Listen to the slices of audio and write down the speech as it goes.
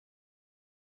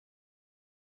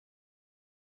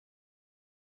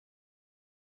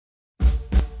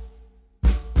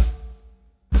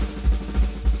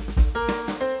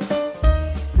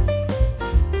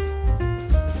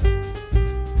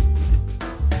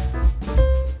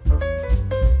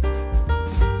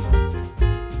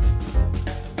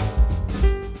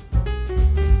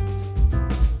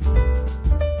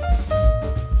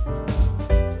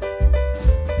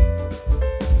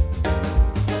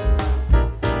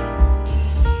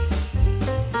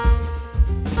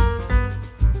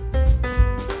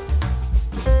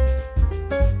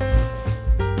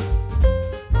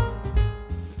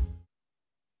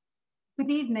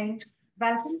evening.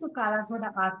 Welcome to Kala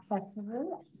Ghoda Arts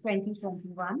Festival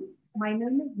 2021. My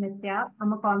name is Nitya.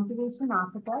 I'm a conservation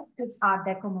architect with Art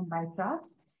Deco Mumbai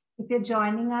Trust. If you're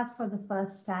joining us for the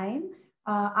first time,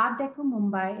 Art Deco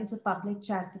Mumbai is a public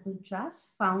charitable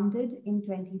trust founded in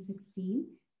 2016.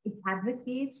 It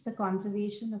advocates the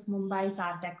conservation of Mumbai's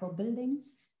Art Deco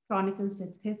buildings, chronicles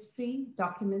its history,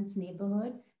 documents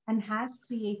neighborhood, and has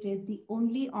created the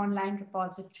only online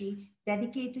repository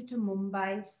dedicated to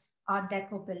Mumbai's Art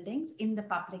Deco buildings in the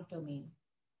public domain.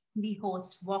 We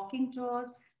host walking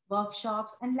tours,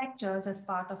 workshops, and lectures as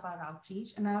part of our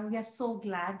outreach. And we are so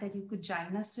glad that you could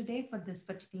join us today for this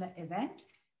particular event,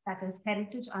 that is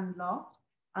Heritage Unlocked.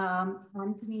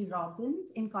 Anthony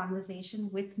Robbins in conversation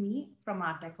with me from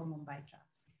Art Deco Mumbai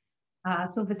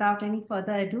Trust. So without any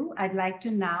further ado, I'd like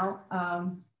to now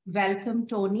welcome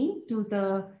Tony to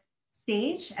the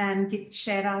stage and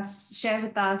share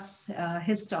with us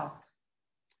his talk.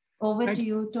 Over to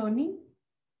you, Tony.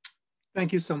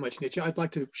 Thank you so much, Nitya. I'd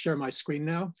like to share my screen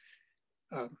now.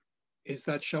 Is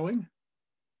that showing?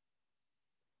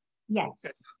 Yes.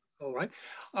 Okay. All right.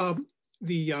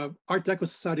 The Art Deco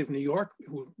Society of New York,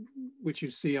 which you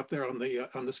see up there on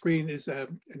the screen, is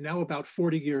now about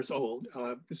 40 years old.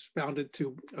 It's founded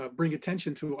to bring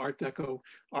attention to Art Deco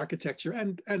architecture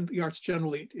and the arts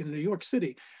generally in New York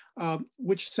City,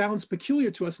 which sounds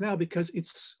peculiar to us now because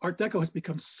Art Deco has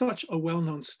become such a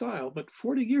well-known style, but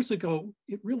 40 years ago,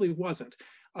 it really wasn't.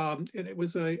 And it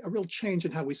was a real change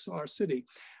in how we saw our city.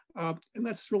 And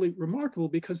that's really remarkable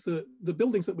because the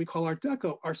buildings that we call Art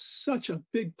Deco are such a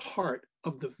big part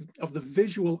of the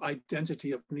visual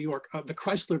identity of New York. The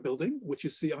Chrysler Building, which you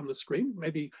see on the screen,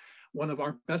 maybe one of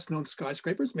our best known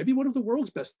skyscrapers, maybe one of the world's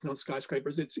best known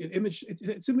skyscrapers. Its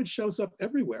image shows up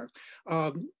everywhere,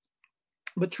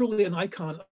 but truly an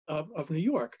icon of New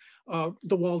York.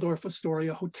 The Waldorf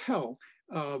Astoria Hotel,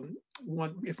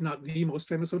 one, if not the most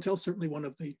famous hotel, certainly one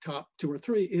of the top 2 or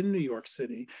 3 in New York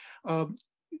City.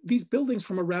 These buildings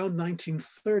from around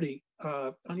 1930,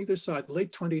 on either side,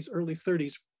 late 20s, early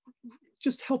 30s,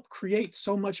 just helped create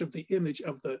so much of the image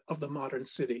of the modern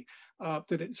city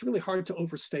that it's really hard to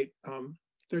overstate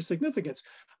their significance.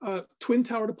 Twin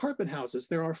towered apartment houses,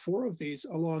 there are 4 of these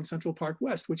along Central Park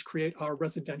West, which create our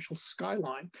residential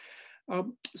skyline.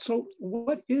 So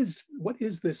what is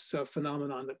this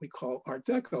phenomenon that we call Art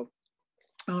Deco?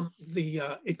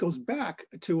 It goes back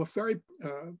to a very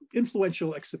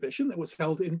influential exhibition that was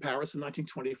held in Paris in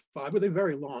 1925 with a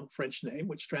very long French name,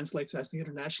 which translates as the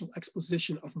International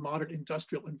Exposition of Modern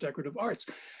Industrial and Decorative Arts.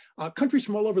 Countries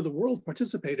from all over the world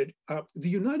participated. The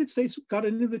United States got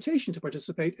an invitation to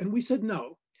participate, and we said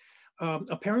no.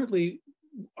 Apparently,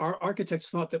 our architects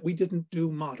thought that we didn't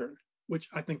do modern, which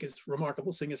I think is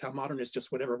remarkable, seeing as how modern is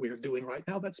just whatever we are doing right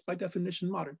now. That's by definition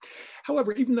modern.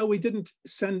 However, even though we didn't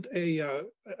send an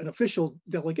official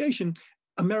delegation,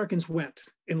 Americans went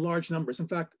in large numbers. In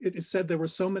fact, it is said there were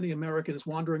so many Americans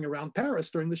wandering around Paris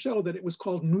during the show that it was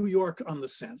called New York on the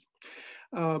Seine.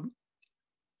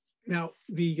 Now,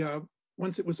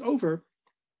 once it was over,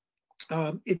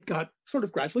 it got sort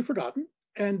of gradually forgotten.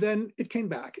 And then it came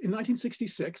back. In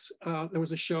 1966, there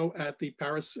was a show at the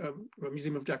Paris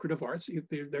Museum of Decorative Arts.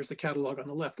 There's the catalog on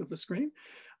the left of the screen,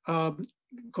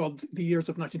 called The Years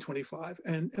of 1925.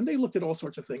 And they looked at all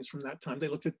sorts of things from that time. They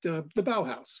looked at the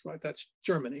Bauhaus, right? That's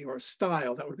Germany, or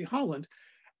style, that would be Holland.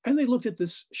 And they looked at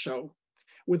this show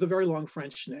with a very long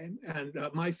French name. And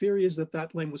my theory is that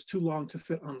that name was too long to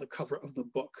fit on the cover of the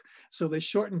book. So they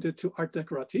shortened it to Art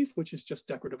Décoratif, which is just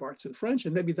decorative arts in French.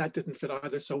 And maybe that didn't fit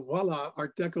either. So voila,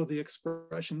 Art Deco, the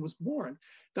expression, was born.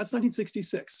 That's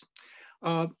 1966.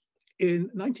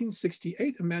 In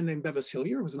 1968, a man named Bevis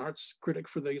Hillier, who was an arts critic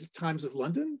for the Times of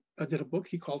London, did a book.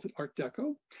 He called it Art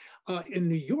Deco. In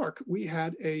New York, we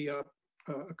had a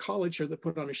college here that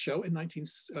put on a show in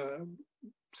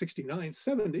 1969,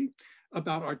 70,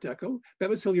 about Art Deco.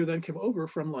 Bevis Hillier then came over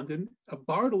from London,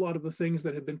 borrowed a lot of the things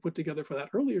that had been put together for that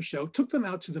earlier show, took them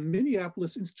out to the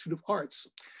Minneapolis Institute of Arts,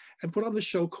 and put on the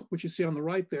show, which you see on the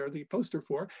right there, the poster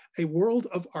for, A World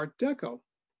of Art Deco.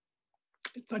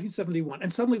 It's 1971,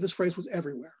 and suddenly this phrase was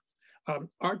everywhere.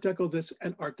 Art Deco this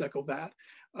and Art Deco that,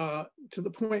 to the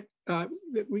point that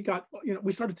we got,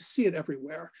 we started to see it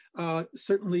everywhere.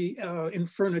 Certainly in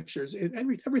furnitures, in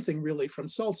everything really, from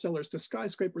salt cellars to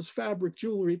skyscrapers, fabric,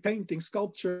 jewelry, painting,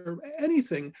 sculpture,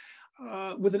 anything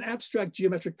with an abstract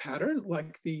geometric pattern,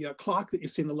 like the clock that you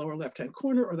see in the lower left-hand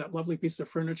corner, or that lovely piece of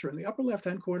furniture in the upper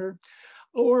left-hand corner,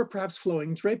 or perhaps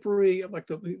flowing drapery, like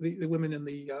the women in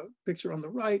the picture on the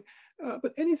right,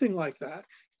 but anything like that.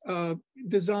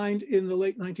 Designed in the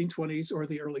late 1920s or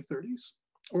the early 30s.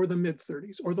 or the mid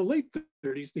 30s, or the late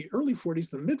 30s, the early 40s,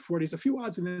 the mid 40s, a few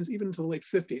odds and ends, even to the late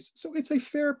 50s. So it's a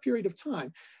fair period of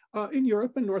time in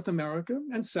Europe and North America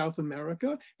and South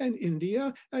America and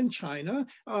India and China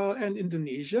and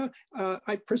Indonesia.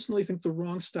 I personally think the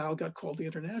wrong style got called the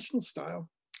international style.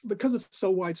 Because it's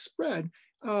so widespread,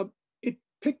 it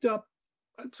picked up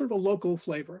sort of a local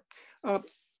flavor.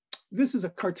 This is a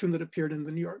cartoon that appeared in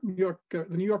the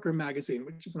the New Yorker magazine,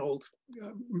 which is an old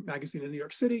magazine in New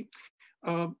York City.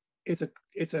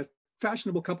 It's a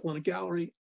fashionable couple in a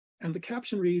gallery, and the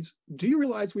caption reads, "Do you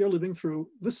realize we are living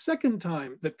through the second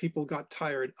time that people got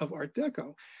tired of Art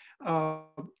Deco?"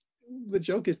 The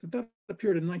joke is that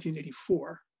appeared in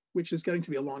 1984, which is getting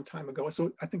to be a long time ago.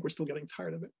 So I think we're still getting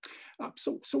tired of it.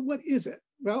 So what is it?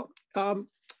 Well,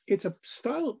 it's a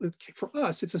style that, for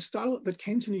us, it's a style that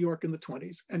came to New York in the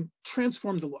 20s and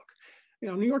transformed the look. You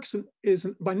know, New York is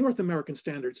by North American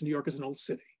standards, New York is an old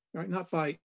city, right? Not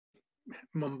by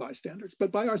Mumbai standards,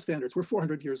 but by our standards, we're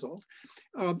 400 years old.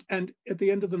 And at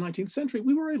the end of the 19th century,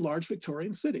 we were a large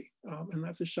Victorian city. And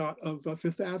that's a shot of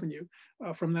Fifth Avenue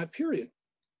from that period.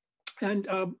 And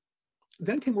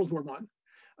then came World War I.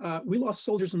 We lost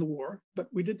soldiers in the war, but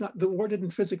the war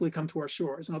didn't physically come to our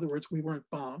shores. In other words, we weren't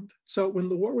bombed. So when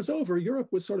the war was over, Europe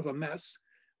was sort of a mess.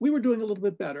 We were doing a little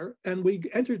bit better, and we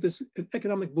entered this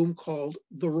economic boom called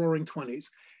the Roaring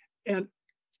 '20s. And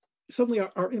suddenly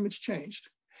our image changed.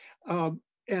 And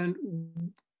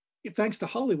thanks to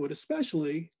Hollywood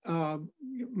especially,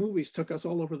 movies took us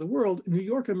all over the world. New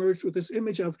York emerged with this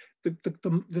image of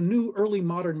the new early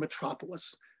modern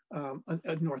metropolis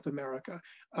in North America.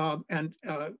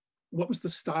 What was the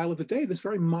style of the day? This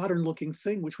very modern looking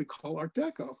thing, which we call Art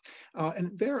Deco.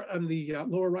 And there on the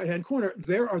lower right-hand corner,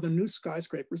 there are the new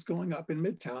skyscrapers going up in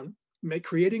Midtown,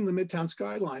 creating the Midtown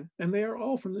skyline. And they are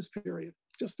all from this period,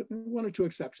 just one or two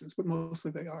exceptions, but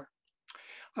mostly they are.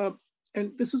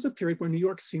 And this was a period where New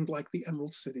York seemed like the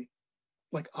Emerald City,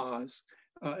 like Oz.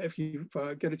 If you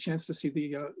get a chance to see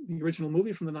the original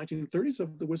movie from the 1930s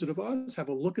of The Wizard of Oz, have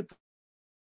a look at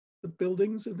the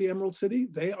buildings of the Emerald City.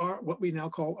 They are what we now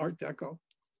call Art Deco.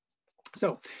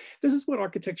 So this is what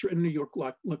architecture in New York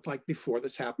looked like before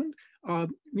this happened.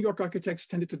 New York architects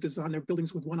tended to design their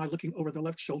buildings with one eye looking over their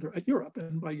left shoulder at Europe.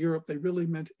 And by Europe, they really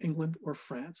meant England or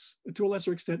France, to a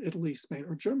lesser extent, Italy, Spain,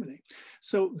 or Germany.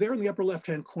 So there in the upper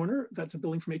left-hand corner, that's a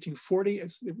building from 1840.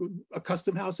 It's a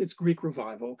custom house. It's Greek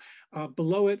Revival.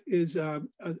 Below it is a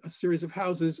series of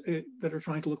houses that are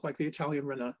trying to look like the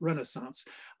Italian Renaissance.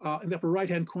 In the upper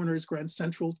right-hand corner is Grand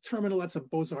Central Terminal. That's a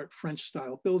Beaux-Arts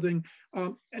French-style building,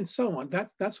 and so on.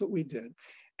 That's what we did.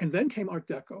 And then came Art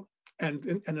Deco.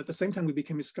 And at the same time, we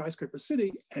became a skyscraper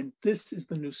city. And this is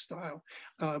the new style.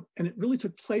 And it really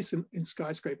took place in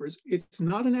skyscrapers. It's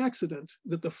not an accident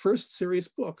that the first serious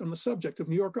book on the subject of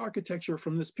New York architecture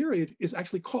from this period is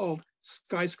actually called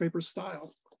Skyscraper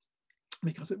Style,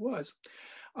 because it was.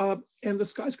 And the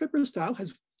skyscraper style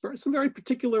has some very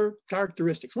particular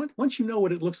characteristics. Once you know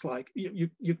what it looks like,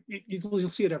 you'll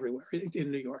see it everywhere in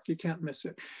New York. You can't miss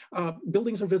it.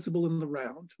 Buildings are visible in the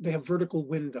round. They have vertical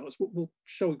windows. We'll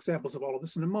show examples of all of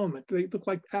this in a moment. They look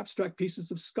like abstract pieces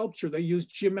of sculpture. They use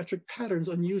geometric patterns,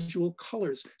 unusual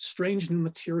colors, strange new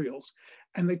materials,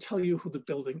 and they tell you who the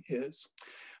building is.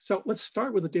 So let's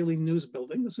start with the Daily News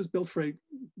building. This is built for a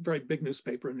very big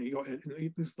newspaper in New York.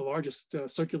 It was the largest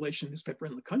circulation newspaper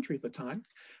in the country at the time.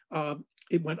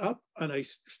 It went up on a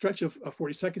stretch of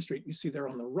 42nd Street. You see there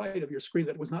on the right of your screen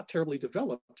that was not terribly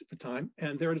developed at the time.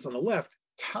 And there it is on the left,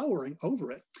 towering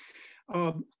over it.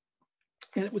 And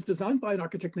it was designed by an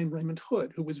architect named Raymond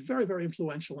Hood, who was very, very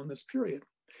influential in this period.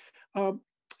 And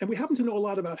we happen to know a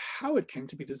lot about how it came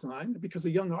to be designed because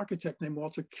a young architect named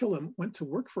Walter Killam went to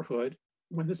work for Hood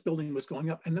when this building was going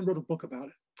up and then wrote a book about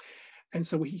it. And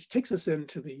so he takes us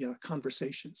into the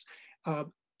conversations.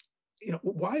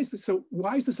 Why is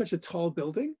this such a tall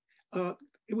building?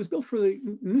 It was built for the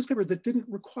newspaper that didn't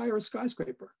require a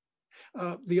skyscraper.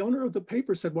 The owner of the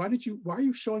paper said, why are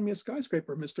you showing me a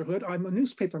skyscraper, Mr. Hood? I'm a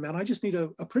newspaper man. I just need a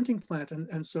printing plant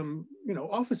and some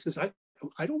offices. I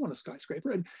don't want a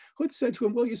skyscraper. And Hood said to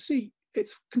him, well, you see,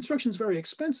 construction's very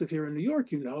expensive here in New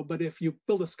York, but if you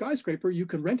build a skyscraper, you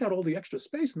can rent out all the extra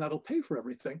space and that'll pay for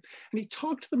everything. And he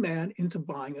talked the man into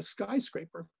buying a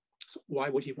skyscraper. So why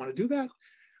would he want to do that?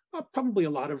 Probably a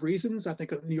lot of reasons. I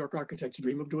think New York architects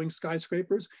dream of doing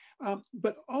skyscrapers,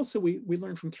 but also we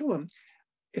learned from Killam,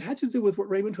 it had to do with what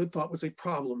Raymond Hood thought was a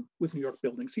problem with New York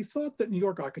buildings. He thought that New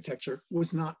York architecture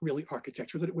was not really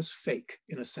architecture, that it was fake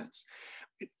in a sense.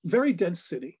 Very dense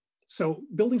city. So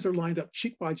buildings are lined up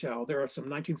cheek by jowl. There are some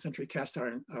 19th century cast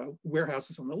iron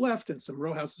warehouses on the left and some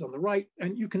row houses on the right.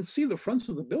 And you can see the fronts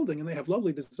of the building and they have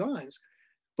lovely designs.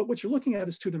 but what you're looking at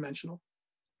is two-dimensional.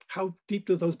 How deep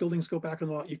do those buildings go back in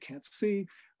the lot? You can't see.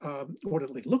 What do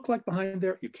they look like behind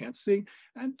there? You can't see.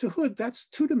 And to Hood, that's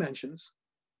 2 dimensions.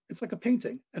 It's like a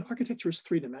painting, and architecture is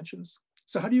 3 dimensions.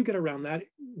 So how do you get around that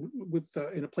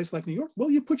in a place like New York?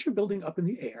 Well, you put your building up in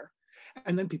the air,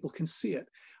 and then people can see it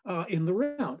in the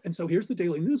round. And so here's the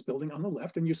Daily News building on the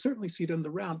left, and you certainly see it in the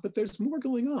round, but there's more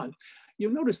going on.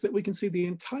 You'll notice that we can see the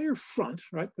entire front,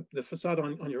 right, the facade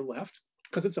on your left,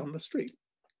 because it's on the street.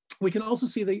 We can also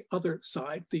see the other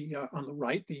side, on the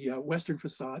right, the western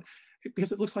facade,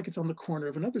 because it looks like it's on the corner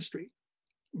of another street,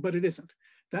 but it isn't.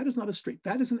 That is not a street,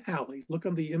 that is an alley. Look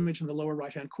on the image in the lower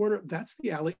right-hand corner, that's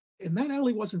the alley, and that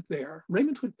alley wasn't there.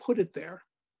 Raymond Hood put it there.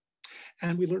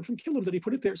 And we learned from Killam that he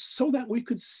put it there so that we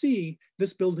could see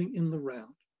this building in the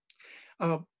round.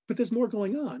 But there's more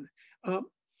going on.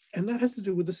 And that has to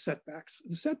do with the setbacks.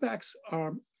 The setbacks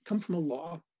come from a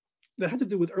law that had to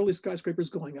do with early skyscrapers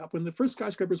going up. When the first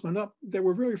skyscrapers went up, there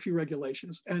were very few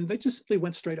regulations, and they just simply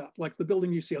went straight up. Like the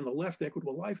building you see on the left, the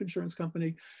Equitable Life Insurance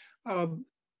Company,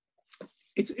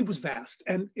 it was vast,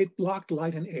 and it blocked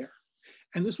light and air.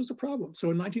 And this was a problem. So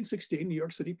in 1916, New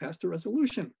York City passed a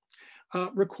resolution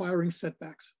requiring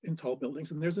setbacks in tall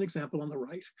buildings. And there's an example on the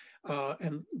right.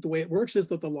 And the way it works is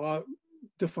that the law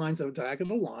defines a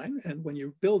diagonal line. And when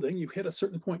you're building, you hit a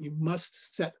certain point, you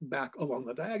must set back along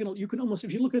the diagonal. You can almost,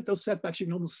 if you look at those setbacks, you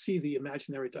can almost see the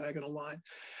imaginary diagonal line.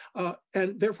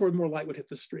 And therefore, more light would hit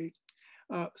the street.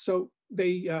 So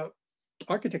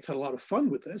architects had a lot of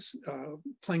fun with this,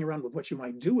 playing around with what you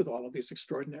might do with all of these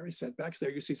extraordinary setbacks.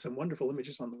 There you see some wonderful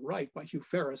images on the right by Hugh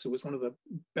Ferris, who was one of the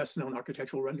best known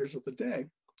architectural renderers of the day.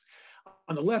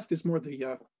 On the left is more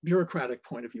the bureaucratic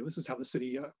point of view. This is how the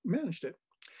city managed it.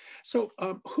 So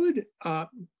Hood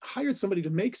hired somebody to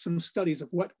make some studies of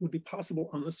what would be possible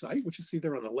on the site, which you see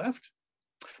there on the left,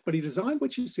 but he designed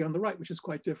what you see on the right, which is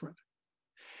quite different.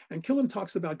 And Killam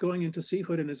talks about going in to see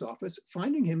Hood in his office,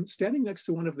 finding him standing next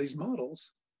to one of these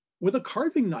models with a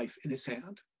carving knife in his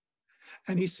hand.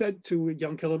 And he said to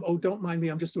young Killam, "Oh, don't mind me,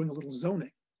 I'm just doing a little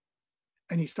zoning."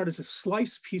 And he started to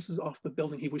slice pieces off the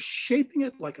building. He was shaping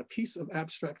it like a piece of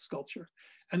abstract sculpture.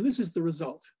 And this is the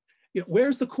result.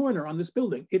 Where's the corner on this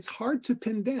building? It's hard to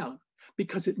pin down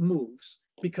because it moves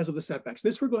because of the setbacks.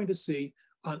 This we're going to see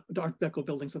on Art Deco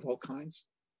buildings of all kinds.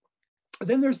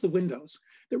 Then there's the windows.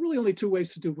 There are really only 2 ways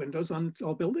to do windows on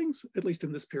all buildings, at least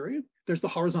in this period. There's the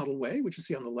horizontal way, which you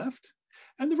see on the left,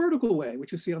 and the vertical way,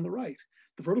 which you see on the right.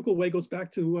 The vertical way goes back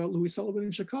to Louis Sullivan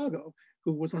in Chicago,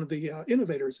 who was one of the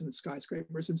innovators in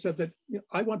skyscrapers, and said that,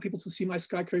 I want people to see my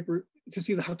skyscraper, to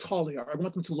see how tall they are. I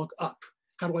want them to look up.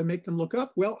 How do I make them look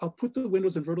up? Well, I'll put the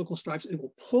windows in vertical stripes. It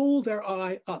will pull their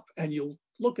eye up, and you'll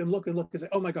look and look and look and say,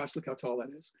 oh my gosh, look how tall that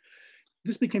is.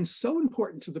 This became so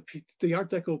important to the Art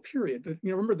Deco period that,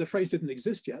 remember the phrase didn't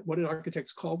exist yet. What did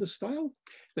architects call this style?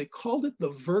 They called it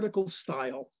the vertical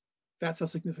style. That's how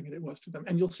significant it was to them.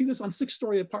 And you'll see this on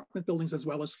 6-story apartment buildings as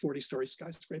well as 40-story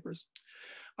skyscrapers.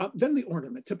 Then the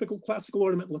ornament, typical classical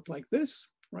ornament looked like this,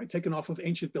 right? Taken off of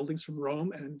ancient buildings from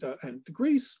Rome and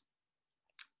Greece.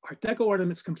 Art Deco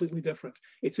ornament's completely different.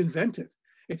 It's invented.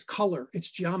 It's color, it's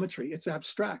geometry, it's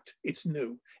abstract, it's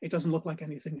new. It doesn't look like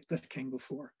anything that came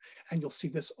before. And you'll see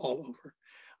this all over.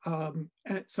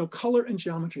 And so color and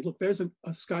geometry. Look, there's a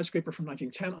skyscraper from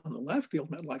 1910 on the left, the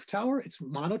old MetLife Tower. It's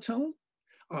monotone.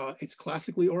 It's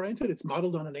classically oriented. It's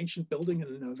modeled on an ancient building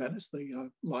in Venice, the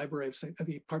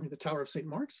the Tower of St.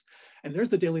 Mark's. And there's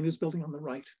the Daily News building on the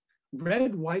right.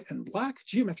 Red, white, and black,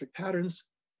 geometric patterns,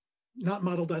 not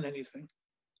modeled on anything.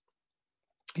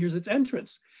 Here's its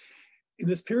entrance. In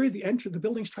this period, the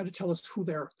buildings try to tell us who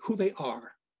they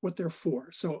are, what they're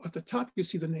for. So at the top, you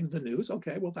see the name of the news.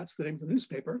 Okay, well, that's the name of the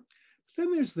newspaper.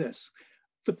 Then there's this,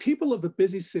 the people of the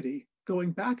busy city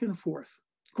going back and forth.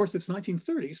 Of course, it's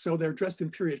 1930, so they're dressed in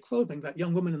period clothing. That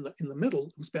young woman in the middle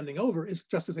who's bending over is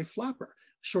dressed as a flapper,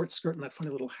 short skirt and that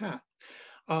funny little hat.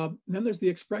 Then there's the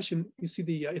expression, you see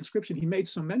the inscription, he made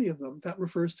so many of them. That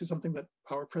refers to something that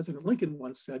our President Lincoln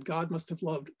once said, God must have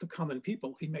loved the common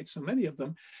people. He made so many of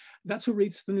them. That's who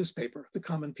reads the newspaper, the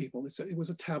common people. It was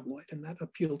a tabloid, and that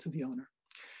appealed to the owner.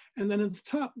 And then at the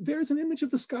top, there's an image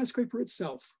of the skyscraper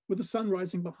itself with the sun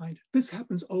rising behind it. This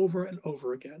happens over and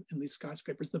over again in these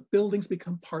skyscrapers. The buildings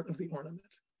become part of the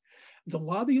ornament. The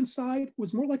lobby inside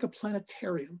was more like a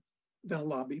planetarium than a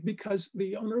lobby, because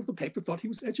the owner of the paper thought he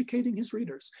was educating his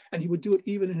readers, and he would do it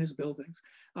even in his buildings.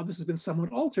 This has been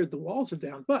somewhat altered. The walls are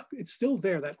down, but it's still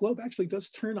there. That globe actually does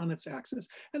turn on its axis.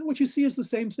 And what you see is the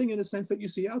same thing in a sense that you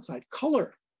see outside.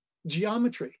 Color,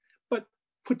 geometry, but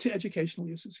put to educational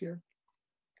uses here.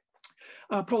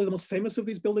 Probably the most famous of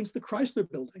these buildings, the Chrysler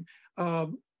building.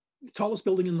 tallest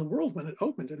building in the world when it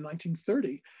opened in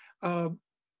 1930.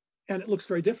 And it looks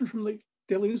very different from the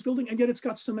Daily News building, and yet it's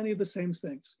got so many of the same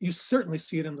things. You certainly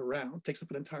see it in the round, it takes up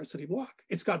an entire city block.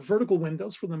 It's got vertical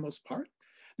windows for the most part.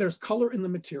 There's color in the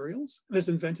materials. There's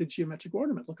invented geometric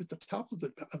ornament. Look at the top of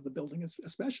the building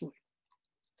especially.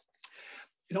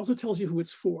 It also tells you who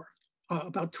it's for.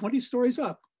 About 20 stories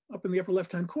up in the upper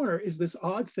left-hand corner is this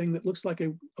odd thing that looks like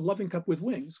a loving cup with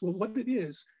wings. Well, what it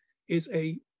is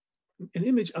an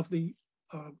image of the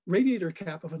radiator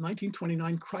cap of a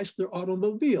 1929 Chrysler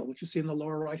automobile, which you see in the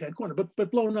lower right-hand corner,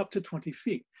 but blown up to 20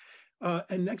 feet.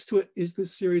 And next to it is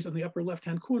this series on the upper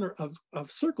left-hand corner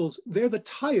of circles. They're the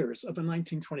tires of a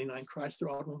 1929 Chrysler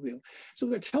automobile. So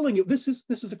they're telling you this is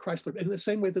a Chrysler. In the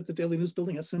same way that the Daily News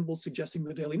building has symbols suggesting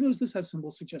the Daily News, this has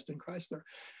symbols suggesting Chrysler.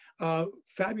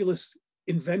 Fabulous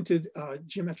invented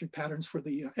geometric patterns for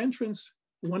the entrance,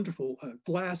 wonderful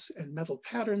glass and metal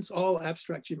patterns, all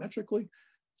abstract geometrically.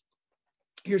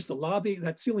 Here's the lobby.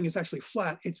 That ceiling is actually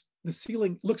flat. The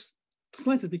ceiling looks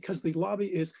slanted because the lobby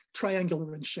is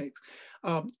triangular in shape,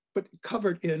 but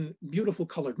covered in beautiful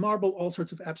colored marble, all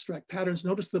sorts of abstract patterns.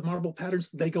 Notice the marble patterns,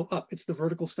 they go up. It's the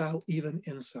vertical style even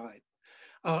inside.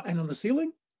 And on the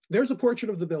ceiling, there's a portrait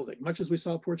of the building. Much as we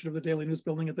saw a portrait of the Daily News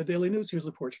building at the Daily News, here's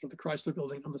a portrait of the Chrysler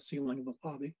building on the ceiling of the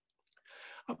lobby.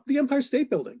 The Empire State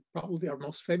Building, probably our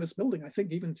most famous building, I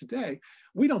think even today.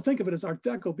 We don't think of it as Art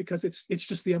Deco because it's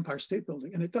just the Empire State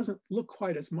Building, and it doesn't look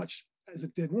quite as much as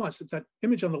it did once. That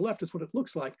image on the left is what it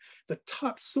looks like. The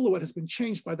top silhouette has been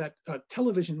changed by that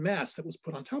television mast that was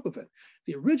put on top of it.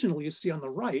 The original you see on the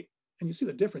right, and you see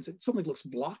the difference, it suddenly looks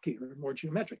blockier and more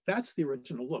geometric. That's the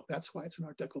original look. That's why it's an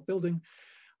Art Deco building.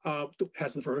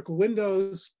 Has the vertical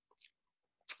windows.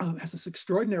 Has this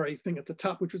extraordinary thing at the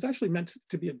top, which was actually meant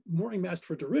to be a mooring mast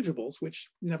for dirigibles, which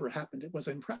never happened. It was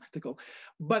impractical,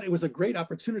 but it was a great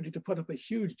opportunity to put up a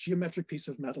huge geometric piece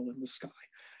of metal in the sky.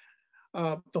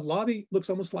 The lobby looks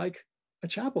almost like a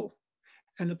chapel.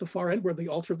 And at the far end where the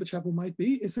altar of the chapel might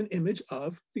be is an image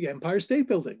of the Empire State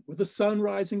Building with the sun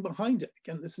rising behind it.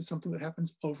 Again, this is something that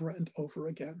happens over and over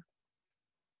again.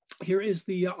 Here is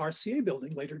the RCA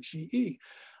building, later GE.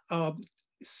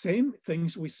 Same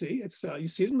things we see. You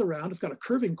see it in the round. It's got a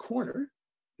curving corner.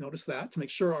 Notice that to make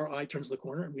sure our eye turns the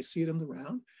corner and we see it in the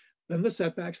round. Then the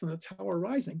setbacks and the tower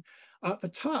rising. At the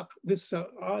top, this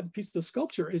odd piece of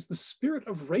sculpture is the spirit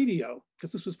of radio,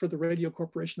 because this was for the Radio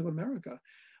Corporation of America.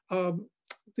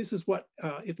 This is what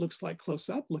it looks like close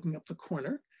up, looking up the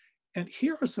corner. And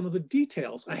here are some of the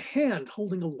details. A hand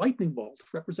holding a lightning bolt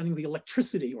representing the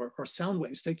electricity or sound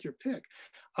waves, take your pick.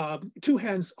 Two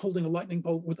hands holding a lightning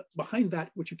bolt with behind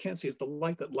that, which you can't see, is the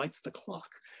light that lights the clock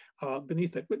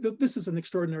beneath it. But this is an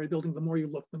extraordinary building. The more you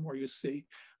look, the more you see.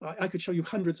 I could show you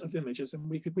hundreds of images and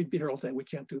we'd be here all day. We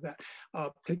can't do that.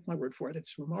 Take my word for it,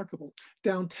 it's remarkable.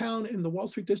 Downtown in the Wall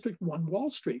Street district, One Wall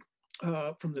Street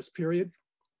from this period.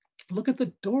 Look at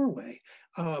the doorway.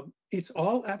 It's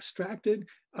all abstracted,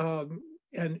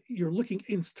 and you're looking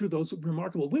in through those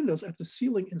remarkable windows at the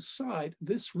ceiling inside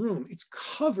this room. It's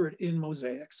covered in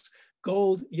mosaics,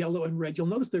 gold, yellow, and red. You'll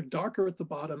notice they're darker at the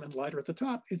bottom and lighter at the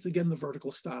top. It's again the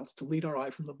vertical styles to lead our eye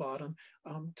from the bottom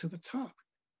to the top.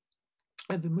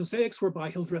 And the mosaics were by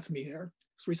Hildreth Mier.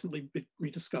 It's recently been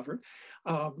rediscovered,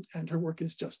 and her work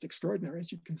is just extraordinary,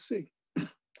 as you can see.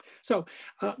 So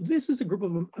this is a group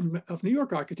of New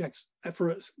York architects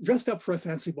dressed up for a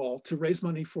fancy ball to raise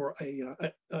money for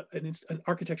an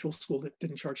architectural school that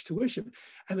didn't charge tuition.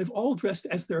 And they've all dressed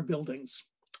as their buildings.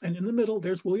 And in the middle,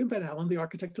 there's William Van Allen, the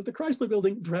architect of the Chrysler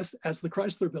Building, dressed as the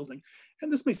Chrysler Building.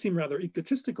 And this may seem rather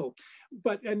egotistical,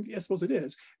 and I suppose it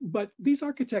is, but these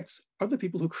architects are the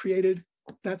people who created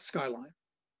that skyline.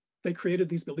 They created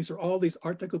these buildings. These are all these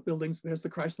Art Deco buildings. There's the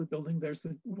Chrysler Building. There's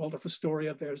the Waldorf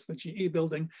Astoria. There's the GE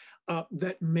Building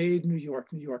that made New York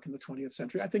in the 20th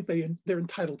century. I think they're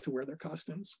entitled to wear their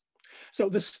costumes. So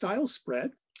the style spread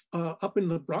up in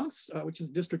the Bronx, which is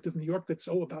a district of New York that's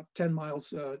about 10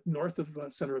 miles north of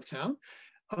center of town.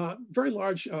 Very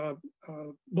large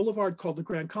boulevard called the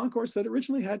Grand Concourse that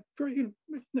originally had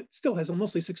it still has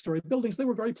mostly 6-story buildings. They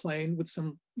were very plain with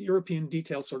some European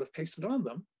details sort of pasted on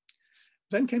them.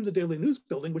 Then came the Daily News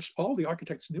building, which all the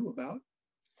architects knew about.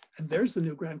 And there's the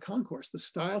new Grand Concourse. The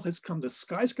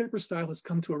skyscraper style has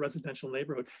come to a residential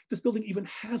neighborhood. This building even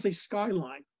has a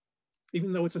skyline,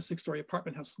 even though it's a 6-story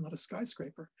apartment house, not a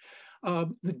skyscraper.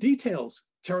 The details,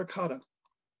 terracotta.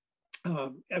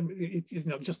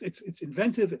 It's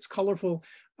inventive, it's colorful.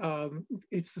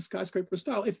 It's the skyscraper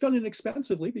style. It's done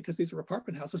inexpensively because these are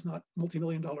apartment houses, not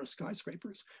multi-million-dollar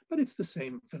skyscrapers, but it's the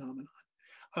same phenomenon.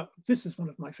 This is one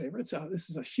of my favorites. This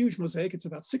is a huge mosaic. It's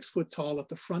about 6 foot tall at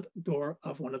the front door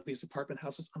of one of these apartment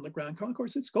houses on the ground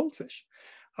concourse. It's goldfish.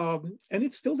 And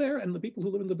it's still there, and the people who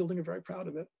live in the building are very proud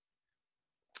of it.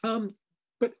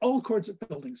 But all cords of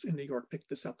buildings in New York picked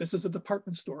this up. This is a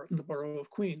department store in the borough of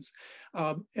Queens.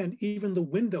 And even the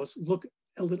windows look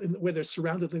a little, where they're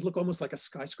surrounded, they look almost like a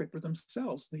skyscraper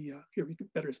themselves. Here we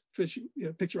get better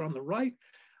picture on the right.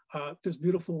 There's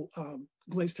beautiful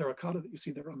glazed terracotta that you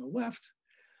see there on the left.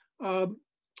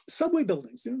 Subway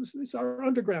buildings, this is our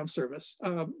underground service.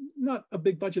 Not a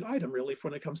big budget item really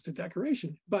when it comes to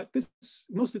decoration, but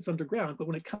most of it's underground, but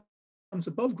when it comes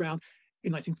above ground,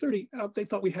 in 1930, they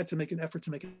thought we had to make an effort to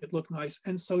make it look nice.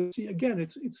 And so see, again,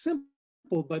 it's simple,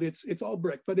 but it's all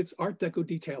brick, but it's Art Deco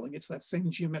detailing. It's that same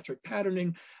geometric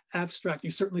patterning, abstract. You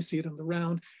certainly see it on the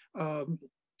round.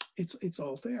 It's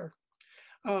all there.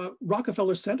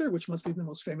 Rockefeller Center, which must be the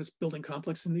most famous building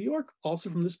complex in New York, also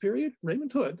from this period.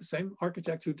 Raymond Hood, the same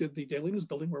architect who did the Daily News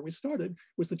building where we started,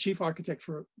 was the chief architect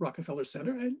for Rockefeller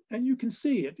Center. And you can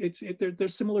see it. They're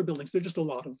similar buildings. There are just a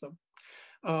lot of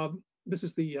them. This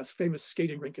is the famous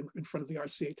skating rink in front of the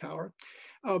RCA Tower.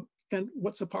 And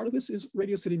what's a part of this is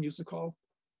Radio City Music Hall,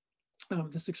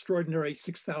 this extraordinary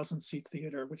 6,000 seat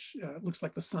theater, which looks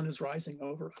like the sun is rising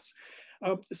over us.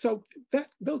 So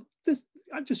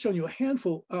I've just shown you a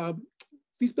handful.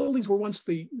 These buildings were once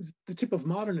the tip of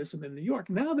modernism in New York.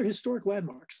 Now they're historic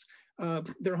landmarks.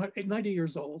 They're 90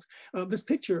 years old. This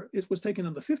picture was taken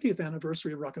on the 50th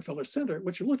anniversary of Rockefeller Center.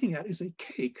 What you're looking at is a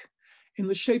cake in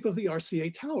the shape of the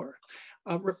RCA Tower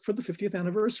for the 50th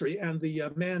anniversary. And the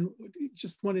man,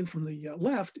 just one in from the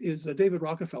left, is David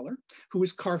Rockefeller, who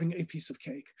is carving a piece of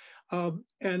cake.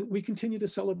 And we continue to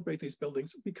celebrate these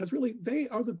buildings because really they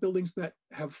are the buildings that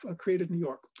have created New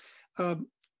York.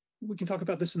 We can talk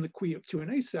about this in the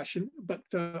Q&A session, but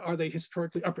are they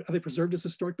preserved as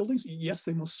historic buildings? Yes,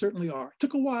 they most certainly are. It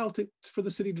took a while for the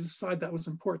city to decide that was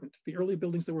important. The early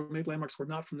buildings that were made landmarks were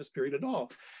not from this period at all.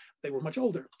 They were much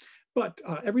older. But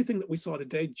everything that we saw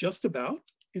today just about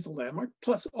is a landmark,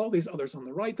 plus all these others on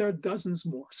the right. There are dozens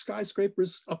more: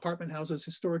 skyscrapers, apartment houses,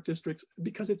 historic districts,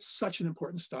 because it's such an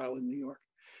important style in New York.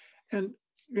 And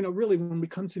really, when we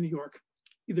come to New York,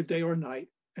 either day or night,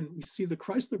 and we see the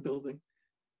Chrysler Building,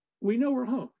 we know we're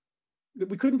home.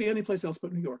 We couldn't be anyplace else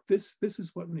but New York. This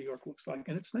is what New York looks like,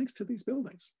 and it's thanks to these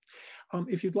buildings.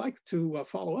 If you'd like to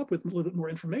follow up with a little bit more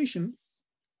information,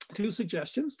 2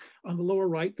 suggestions. On the lower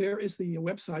right, there is the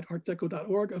website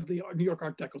artdeco.org of the New York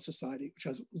Art Deco Society, which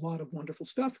has a lot of wonderful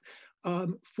stuff.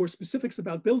 For specifics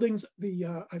about buildings,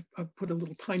 I've put a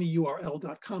little tiny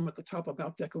URL.com at the top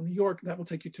about Deco New York. That will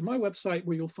take you to my website,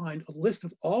 where you'll find a list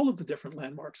of all of the different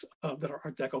landmarks that are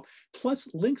Art Deco, plus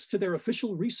links to their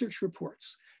official research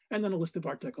reports, and then a list of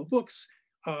Art Deco books,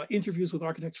 interviews with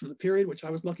architects from the period, which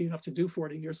I was lucky enough to do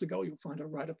 40 years ago. You'll find a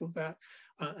write-up of that,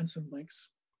 and some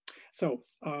links. So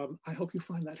I hope you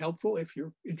find that helpful if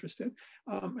you're interested.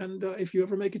 And if you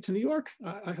ever make it to New York,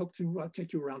 I hope to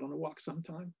take you around on a walk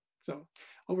sometime. So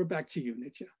over back to you,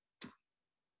 Nitya.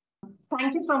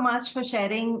 Thank you so much for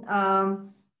sharing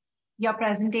your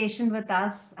presentation with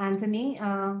us, Anthony.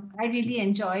 I really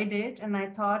enjoyed it, and I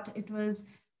thought it was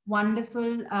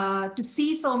wonderful to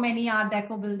see so many Art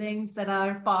Deco buildings that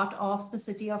are part of the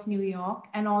city of New York,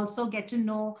 and also get to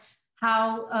know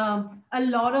how a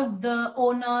lot of the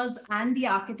owners and the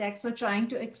architects are trying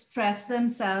to express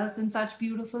themselves in such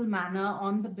beautiful manner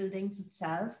on the buildings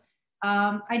itself.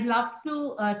 I'd love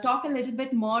to talk a little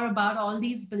bit more about all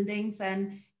these buildings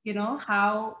and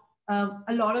how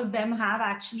a lot of them have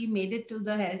actually made it to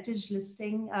the heritage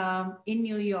listing in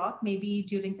New York, maybe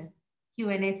during the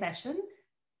Q&A session.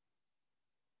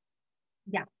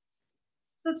 Yeah.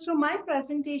 So through my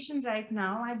presentation right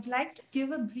now, I'd like to give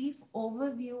a brief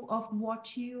overview of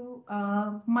what you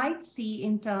might see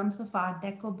in terms of Art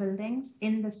Deco buildings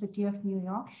in the city of New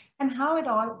York and how it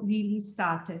all really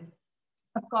started.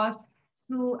 Of course,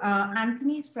 through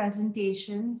Anthony's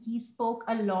presentation, he spoke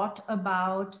a lot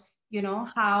about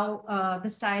how the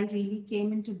style really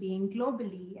came into being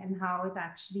globally and how it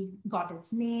actually got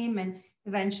its name and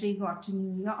eventually got to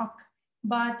New York.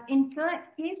 But in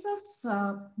case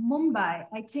of Mumbai,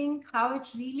 I think how it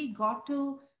really got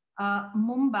to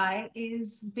Mumbai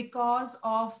is because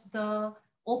of the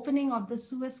opening of the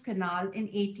Suez Canal in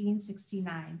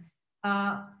 1869.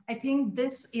 I think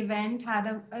this event had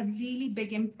a really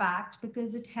big impact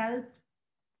because it helped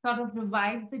sort of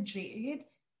revive the trade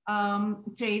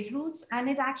routes, and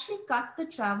it actually cut the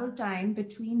travel time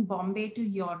between Bombay to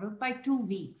Europe by 2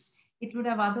 weeks. It would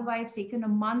have otherwise taken a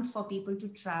month for people to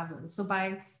travel. So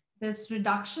by this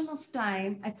reduction of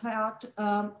time, I thought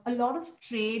a lot of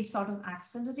trade sort of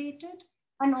accelerated.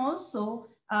 And also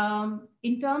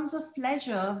In terms of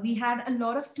pleasure, we had a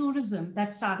lot of tourism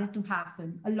that started to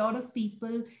happen. A lot of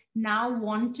people now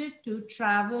wanted to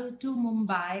travel to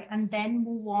Mumbai and then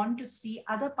move on to see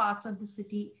other parts of the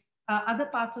city, other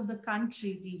parts of the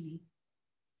country, really.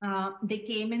 They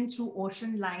came in through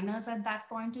ocean liners at that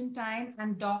point in time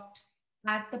and docked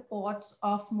at the ports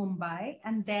of Mumbai,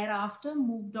 and thereafter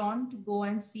moved on to go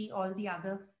and see all the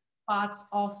other parts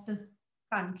of the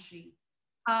country.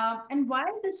 And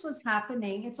while this was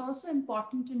happening, it's also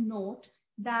important to note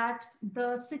that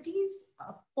the city's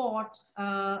port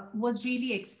was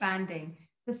really expanding.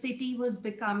 The city was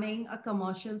becoming a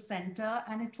commercial center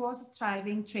and it was a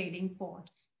thriving trading port.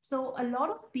 So a lot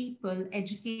of people,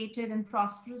 educated and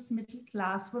prosperous middle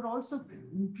class, were also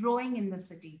growing in the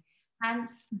city. And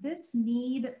this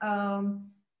need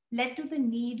led to the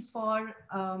need for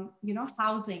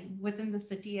housing within the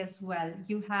city as well.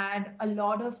 You had a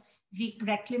lot of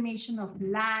reclamation of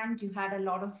land, you had a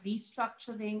lot of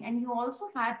restructuring, and you also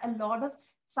had a lot of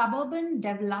suburban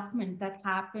development that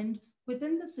happened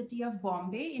within the city of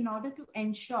Bombay in order to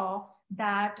ensure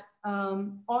that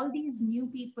all these new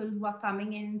people who are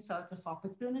coming in search of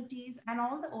opportunities and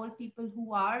all the old people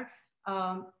who are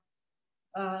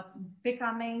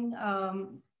becoming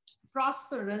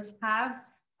prosperous have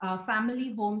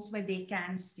family homes where they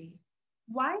can stay.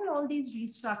 While all these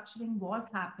restructuring was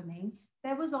happening,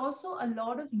 there was also a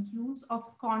lot of use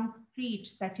of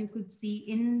concrete that you could see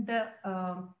in the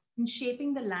in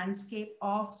shaping the landscape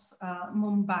of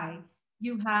Mumbai.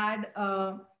 You had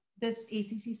this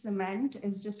ACC cement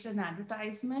is just an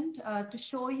advertisement to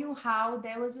show you how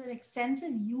there was an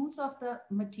extensive use of the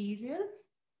material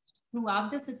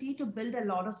throughout the city to build a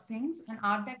lot of things, and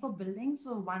Art Deco buildings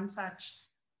were one such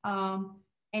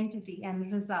entity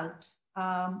and result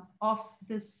of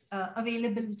this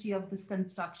availability of this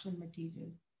construction material.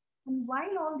 And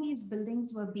while all these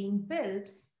buildings were being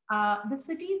built, the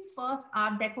city's first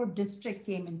Art Deco district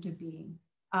came into being.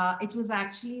 It was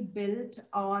actually built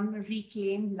on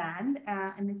reclaimed land,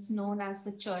 and it's known as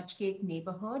the Churchgate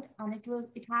neighborhood. And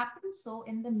it happened so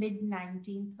in the mid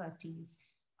 1930s.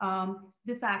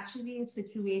 This actually is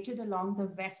situated along the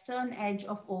western edge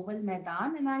of Oval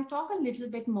Maidan, and I'll talk a little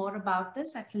bit more about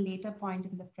this at a later point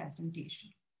in the presentation.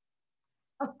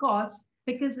 Of course,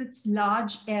 because it's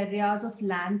large areas of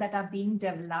land that are being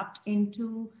developed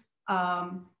into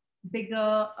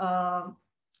bigger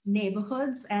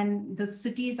neighborhoods, and the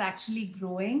city is actually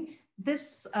growing.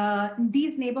 These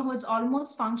neighborhoods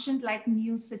almost functioned like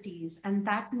new cities, and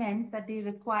that meant that they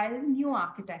required new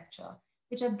architecture,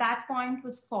 which at that point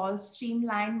was called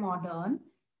streamline modern.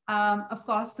 Of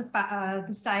course, the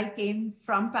style came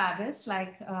from Paris,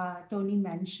 like Tony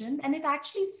mentioned, and it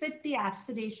actually fit the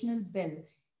aspirational bill.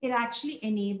 It actually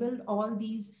enabled all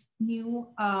these new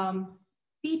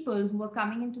people who were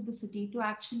coming into the city to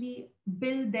actually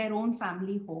build their own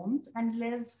family homes and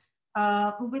live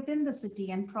within the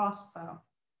city and prosper.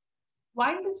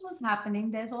 While this was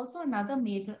happening, there's also another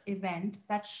major event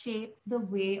that shaped the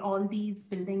way all these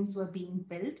buildings were being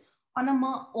built on a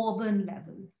more urban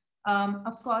level.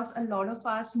 Of course, a lot of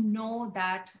us know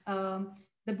that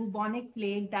the bubonic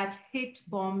plague that hit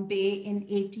Bombay in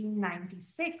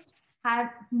 1896 had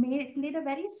played a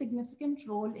very significant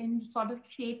role in sort of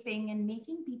shaping and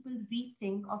making people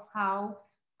rethink of how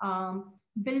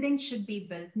buildings should be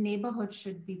built, neighborhoods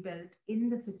should be built in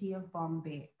the city of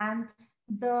Bombay. And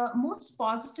the most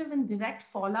positive and direct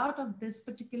fallout of this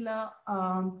particular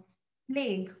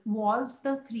plague was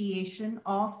the creation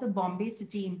of the Bombay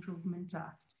City Improvement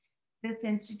Trust. This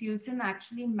institution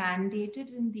actually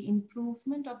mandated in the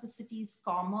improvement of the city's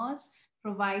commerce,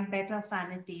 provide better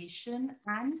sanitation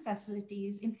and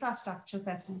facilities, infrastructure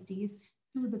facilities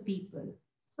to the people.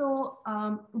 So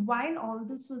while all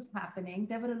this was happening,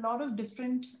 there were a lot of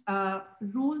different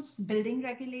rules, building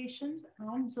regulations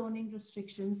and zoning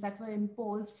restrictions that were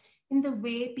imposed in the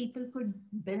way people could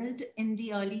build in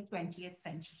the early 20th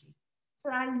century. So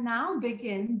I'll now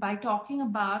begin by talking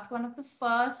about one of the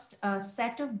first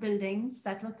set of buildings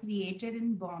that were created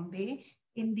in Bombay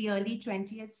in the early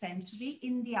 20th century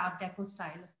in the Art Deco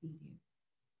style of period.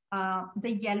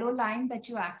 The yellow line that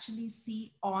you actually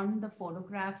see on the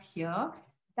photograph here,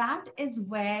 that is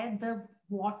where the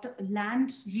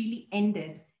land really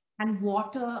ended and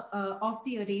water of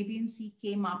the Arabian Sea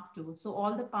came up to. So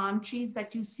all the palm trees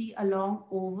that you see along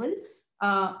Oval,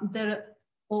 the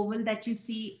oval that you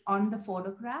see on the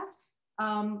photograph,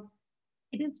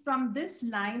 it is from this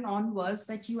line onwards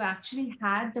that you actually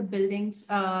had the buildings,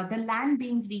 the land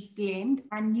being reclaimed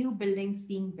and new buildings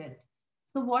being built.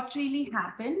 So what really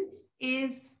happened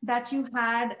is that you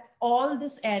had all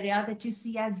this area that you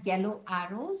see as yellow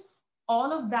arrows.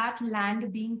 all of that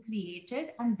land being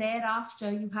created, and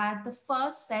thereafter you had the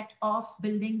first set of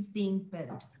buildings being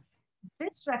built.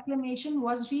 This reclamation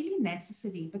was really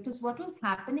necessary because what was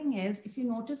happening is, if you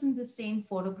notice in the same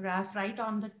photograph right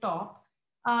on the top,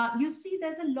 you see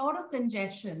there's a lot of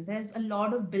congestion. There's a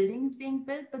lot of buildings being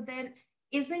built, but there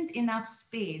isn't enough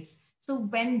space. So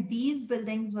when these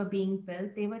buildings were being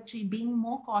built, they were being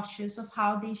more cautious of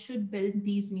how they should build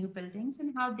these new buildings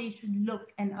and how they should look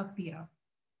and appear.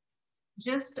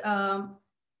 Just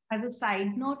as a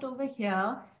side note over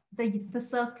here, the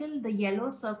circle, the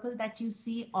yellow circle that you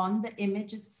see on the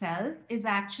image itself is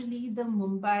actually the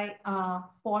Mumbai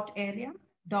port area,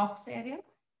 docks area.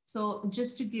 So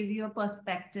just to give you a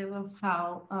perspective of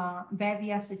how, where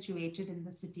we are situated in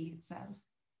the city itself.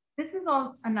 This is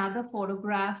also another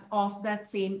photograph of that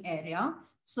same area.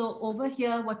 So over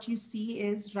here, what you see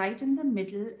is right in the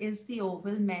middle is the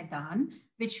oval Maidan,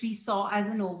 which we saw as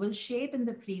an oval shape in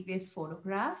the previous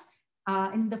photograph.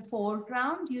 In the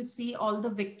foreground, you see all the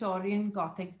Victorian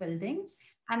Gothic buildings.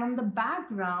 And on the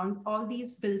background, all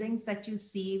these buildings that you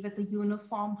see with a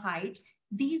uniform height,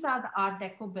 these are the Art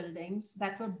Deco buildings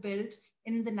that were built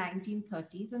in the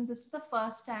 1930s. And this is the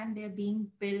first time they're being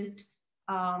built.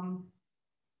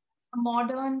 A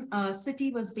modern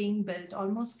city was being built,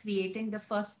 almost creating the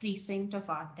first precinct of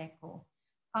Art Deco.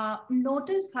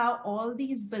 Notice how all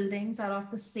these buildings are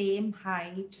of the same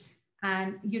height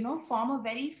and, form a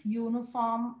very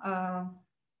uniform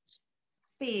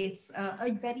space,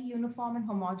 a very uniform and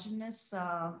homogeneous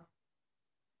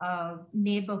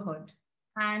neighborhood.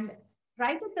 And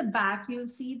right at the back, you'll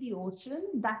see the ocean.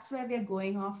 That's where we're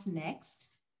going off next.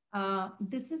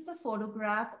 This is the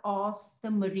photograph of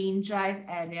the Marine Drive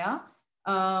area.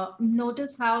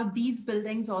 Notice how these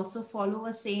buildings also follow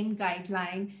a same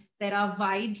guideline. There are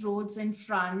wide roads in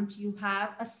front. You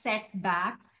have a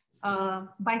setback.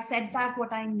 By setback,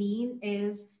 what I mean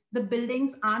is the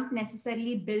buildings aren't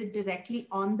necessarily built directly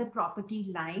on the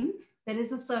property line. There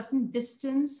is a certain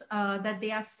distance that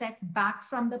they are set back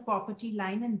from the property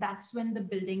line, and that's when the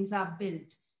buildings are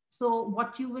built. So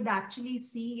what you would actually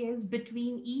see is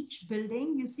between each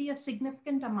building, you see a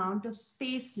significant amount of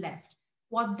space left.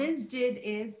 What this did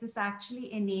is this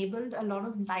actually enabled a lot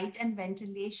of light and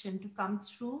ventilation to come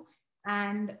through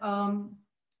and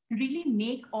really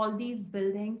make all these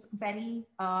buildings very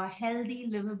healthy,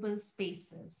 livable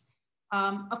spaces.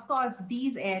 Of course,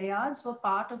 these areas were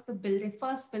part of the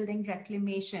first building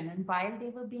reclamation. And while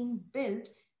they were being built,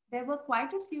 there were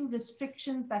quite a few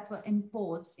restrictions that were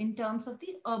imposed in terms of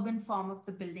the urban form of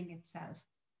the building itself,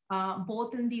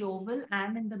 both in the Oval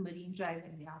and in the Marine Drive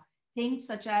area. Things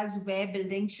such as where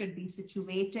buildings should be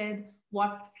situated,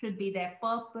 what should be their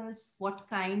purpose, what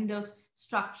kind of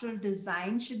structural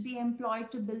design should be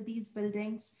employed to build these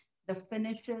buildings, the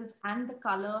finishes and the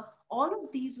color. All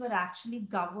of these were actually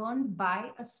governed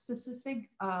by a specific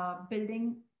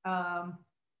building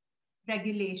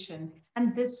regulation.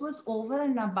 And this was over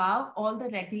and above all the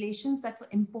regulations that were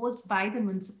imposed by the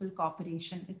municipal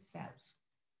corporation itself.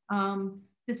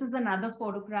 This is another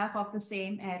photograph of the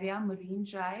same area, Marine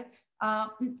Drive.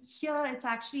 Here, it's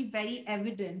actually very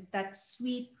evident that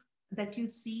sweep that you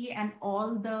see and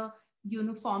all the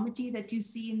uniformity that you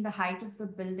see in the height of the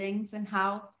buildings and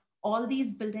how all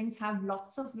these buildings have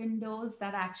lots of windows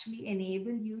that actually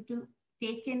enable you to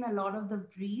take in a lot of the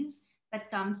breeze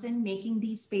that comes in, making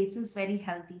these spaces very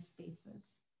healthy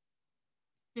spaces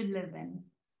to live in.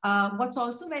 What's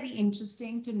also very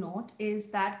interesting to note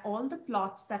is that all the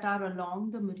plots that are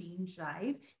along the Marine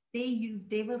Drive,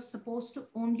 they were supposed to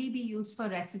only be used for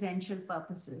residential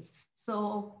purposes.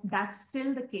 So that's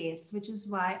still the case, which is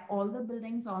why all the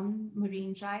buildings on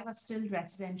Marine Drive are still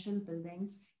residential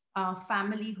buildings,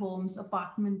 family homes,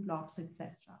 apartment blocks,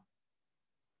 etc.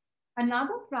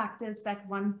 Another practice that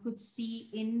one could see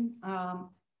in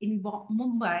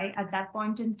Mumbai at that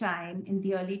point in time in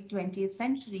the early 20th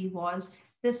century was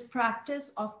this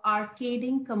practice of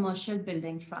arcading commercial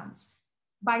building fronts.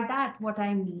 By that, what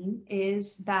I mean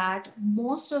is that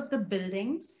most of the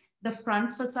buildings, the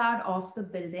front facade of the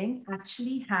building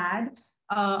actually had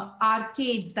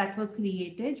arcades that were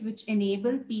created, which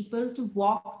enabled people to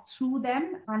walk through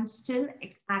them and still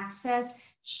access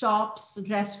shops,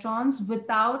 restaurants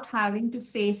without having to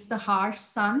face the harsh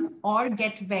sun or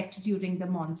get wet during the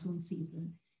monsoon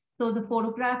season. So the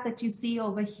photograph that you see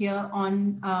over here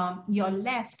on your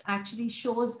left actually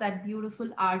shows that beautiful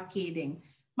arcading.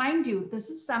 Mind you, this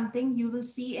is something you will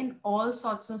see in all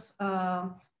sorts of,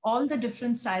 all the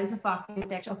different styles of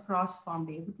architecture across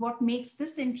Bombay. But what makes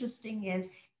this interesting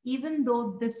is, even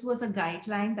though this was a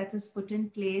guideline that was put in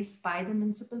place by the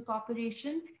municipal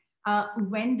corporation,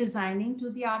 when designing to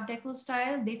the Art Deco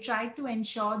style, they tried to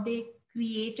ensure they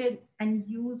created and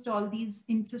used all these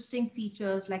interesting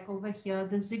features, like over here,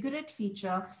 the ziggurat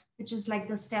feature, which is like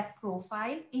the step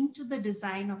profile, into the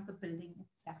design of the building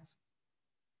itself.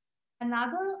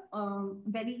 Another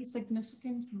very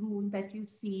significant rule that you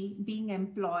see being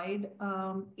employed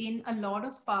in a lot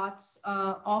of parts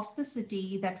of the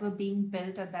city that were being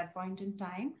built at that point in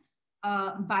time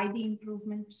by the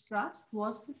Improvement Trust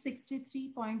was the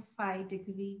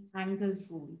 63.5-degree angle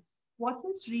rule. What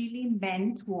this really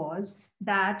meant was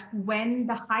that when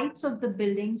the heights of the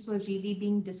buildings were really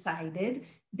being decided,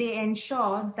 they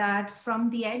ensured that from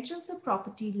the edge of the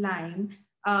property line,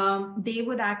 they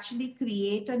would actually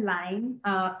create a line,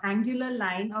 angular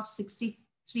line of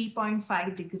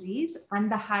 63.5 degrees,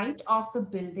 and the height of the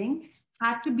building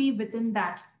had to be within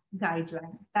that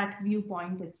guideline, that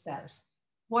viewpoint itself.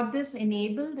 What this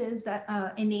enabled is that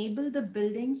enabled the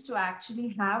buildings to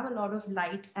actually have a lot of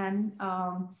light and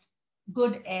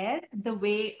good air, the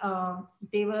way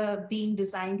they were being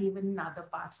designed even in other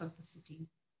parts of the city.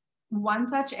 One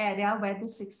such area where the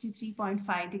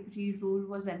 63.5-degree rule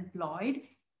was employed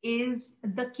is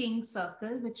the King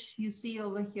Circle, which you see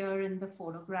over here in the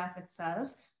photograph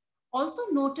itself. Also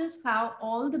notice how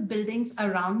all the buildings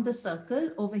around the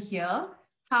circle over here,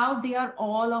 how they are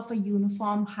all of a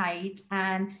uniform height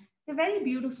and they're very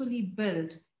beautifully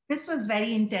built. This was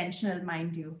very intentional,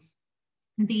 mind you.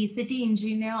 The city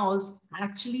engineer also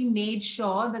actually made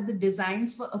sure that the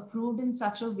designs were approved in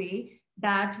such a way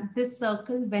that this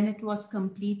circle, when it was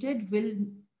completed, will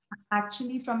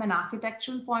actually, from an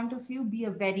architectural point of view, be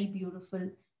a very beautiful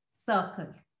circle.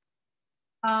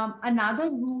 Another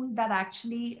rule that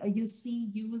actually you see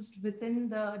used within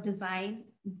the design,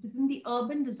 within the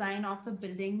urban design of the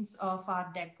buildings of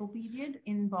Art Deco period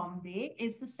in Bombay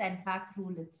is the setback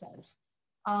rule itself.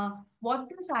 What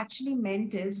this actually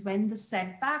meant is when the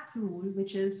setback rule,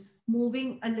 which is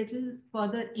moving a little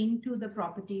further into the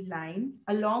property line,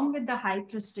 along with the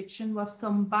height restriction was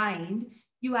combined,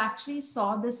 you actually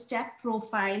saw the step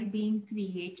profile being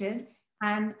created.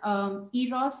 And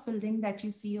Eros building that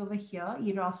you see over here,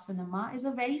 Eros Cinema, is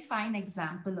a very fine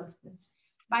example of this.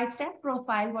 By step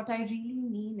profile, what I really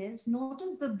mean is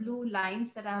notice the blue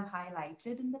lines that I've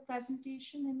highlighted in the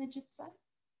presentation image itself.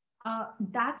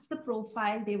 That's the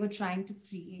profile they were trying to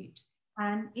create.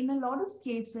 And in a lot of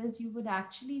cases, you would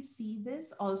actually see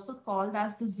this also called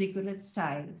as the ziggurat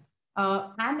style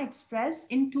and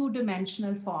expressed in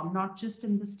two-dimensional form, not just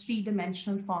in the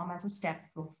three-dimensional form as a step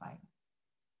profile.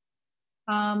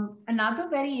 Another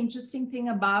very interesting thing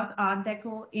about Art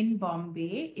Deco in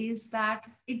Bombay is that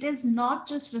it is not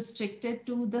just restricted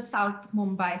to the South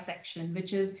Mumbai section,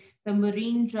 which is the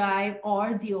Marine Drive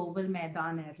or the Oval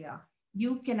Maidan area.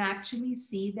 You can actually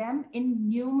see them in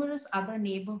numerous other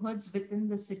neighborhoods within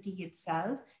the city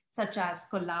itself, such as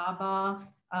Colaba,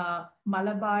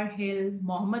 Malabar Hill,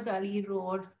 Muhammad Ali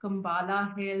Road,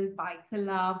 Kambala Hill,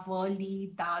 Baikala,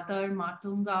 Worli, Dadar,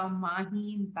 Matunga,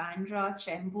 Mahim, Bandra,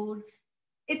 Chembur.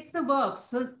 It's the works.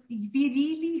 So we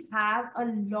really have a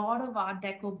lot of Art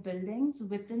Deco buildings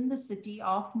within the city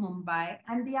of Mumbai,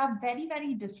 and they are very,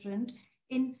 very different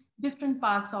in different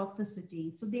parts of the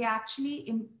city. So they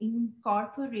actually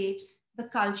incorporate the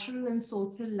cultural and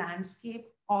social landscape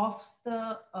of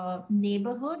the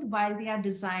neighborhood while they are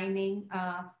designing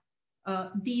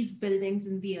these buildings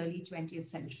in the early 20th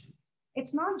century.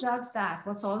 It's not just that.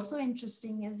 What's also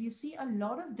interesting is you see a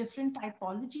lot of different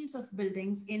typologies of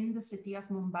buildings in the city of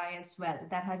Mumbai as well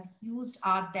that have used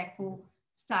Art Deco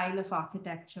style of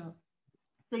architecture.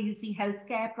 So you see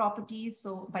healthcare properties.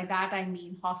 So by that, I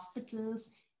mean hospitals.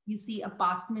 You see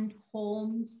apartment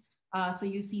homes. So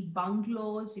you see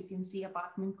bungalows. You can see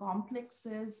apartment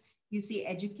complexes. You see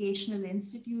educational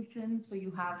institutions. So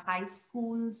you have high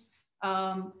schools,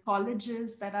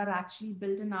 colleges that are actually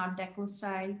built in Art Deco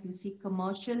style. You see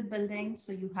commercial buildings.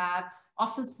 So you have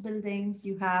office buildings.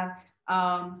 You have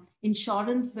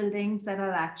insurance buildings that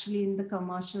are actually in the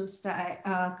commercial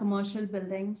style, commercial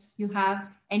buildings. You have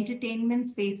entertainment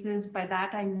spaces. By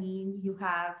that, I mean you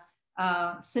have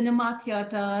cinema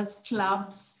theaters,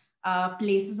 clubs,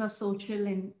 places of social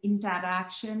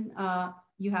interaction.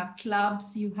 You have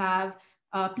clubs, you have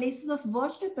places of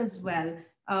worship as well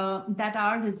that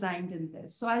are designed in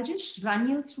this. So I'll just run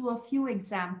you through a few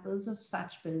examples of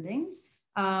such buildings.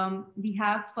 We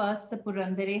have first the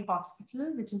Purandare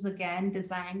Hospital, which is again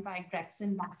designed by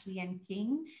Gregson, Batley and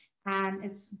King. And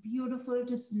it's beautiful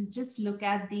to just look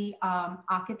at the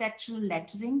architectural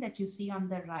lettering that you see on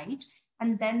the right.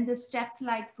 And then the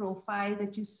step-like profile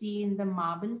that you see in the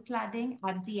marble cladding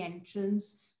at the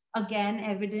entrance, again,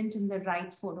 evident in the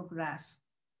right photograph.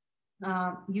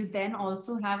 You then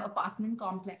also have apartment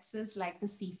complexes like the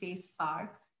Seaface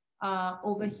Park.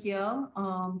 over here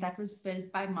that was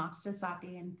built by Master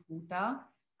Sate and Bhuta.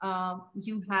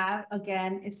 You have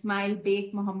again Ismail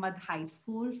Beg Muhammad High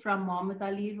School from Muhammad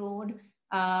Ali Road,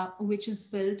 which is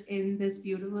built in this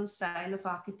beautiful style of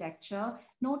architecture.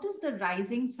 Notice the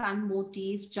rising sun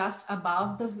motif just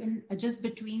above just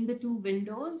between the two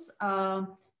windows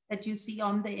that you see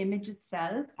on the image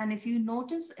itself. And if you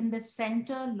notice in the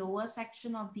center lower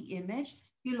section of the image,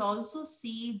 you'll also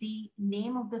see the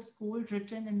name of the school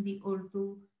written in the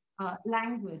Urdu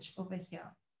language over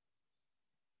here.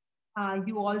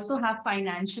 You also have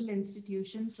financial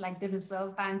institutions like the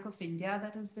Reserve Bank of India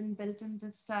that has been built in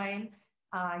this style.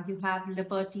 You have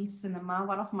Liberty Cinema,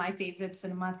 one of my favorite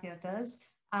cinema theaters,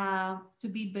 to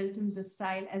be built in this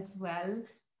style as well.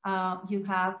 You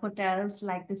have hotels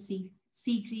like the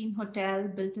Sea Green Hotel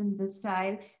built in this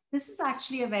style. This is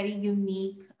actually a very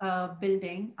unique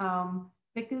building.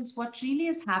 Because what really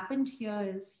has happened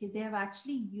here is they have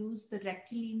actually used the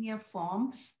rectilinear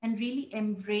form and really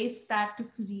embraced that to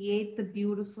create the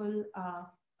beautiful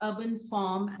urban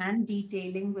form and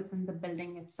detailing within the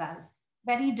building itself.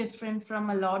 Very different from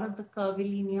a lot of the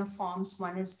curvilinear forms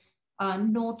one is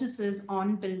notices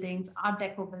on buildings, Art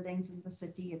Deco buildings in the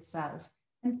city itself.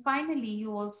 And finally,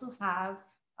 you also have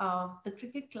the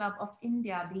Cricket Club of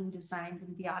India being designed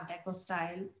in the Art Deco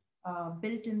style,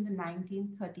 built in the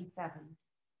 1937.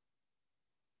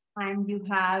 And you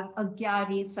have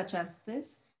agyaris such as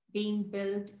this being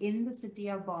built in the city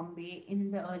of Bombay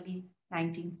in the early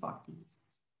 1940s.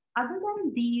 Other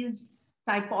than these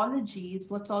typologies,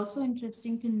 what's also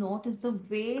interesting to note is the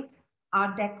way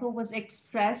Art Deco was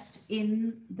expressed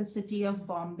in the city of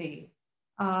Bombay.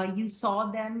 You saw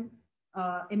them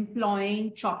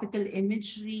employing tropical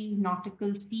imagery,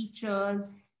 nautical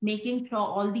features, making sure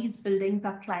all these buildings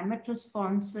are climate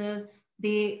responsive.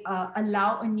 They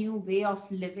allow a new way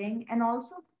of living and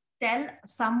also tell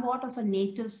somewhat of a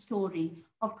native story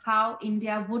of how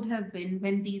India would have been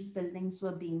when these buildings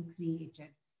were being created.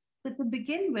 So to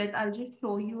begin with, I'll just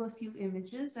show you a few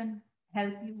images and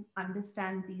help you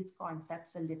understand these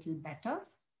concepts a little better.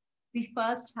 We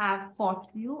first have Port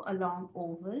View along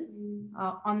Oval.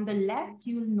 On the left,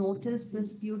 you'll notice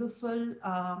this beautiful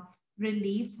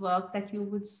relief work that you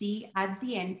would see at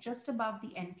the end, just above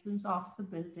the entrance of the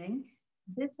building.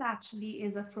 This actually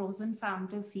is a frozen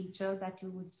fountain feature that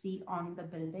you would see on the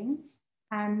building.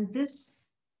 And this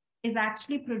is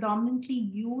actually predominantly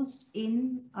used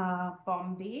in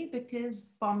Bombay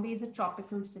because Bombay is a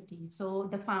tropical city. So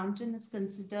the fountain is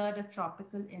considered a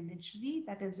tropical imagery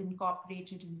that is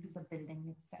incorporated into the building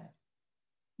itself.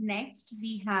 Next,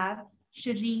 we have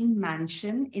Shireen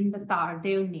Mansion in the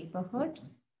Tardeo neighborhood.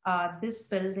 This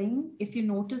building, if you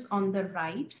notice on the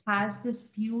right, has this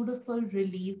beautiful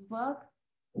relief work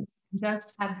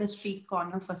just at the street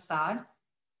corner facade.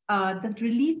 The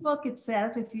relief work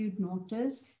itself, if you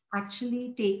notice,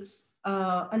 actually takes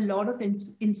a lot of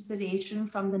inspiration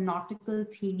from the nautical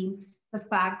theme, the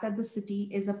fact that the city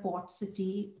is a port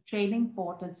city, trading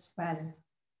port as well.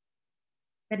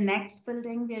 The next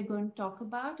building we are going to talk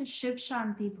about is Shiv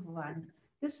Shanti Bhavan.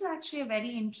 This is actually a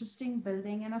very interesting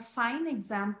building and a fine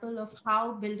example of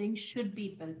how buildings should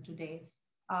be built today.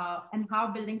 And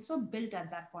how buildings were built at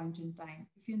that point in time.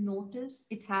 If you notice,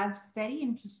 it has very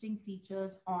interesting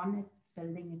features on its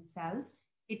building itself.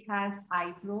 It has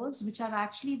eyebrows, which are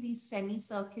actually these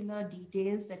semicircular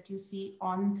details that you see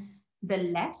on the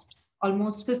left,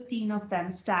 almost 15 of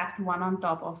them stacked one on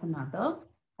top of another.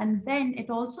 And then it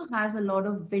also has a lot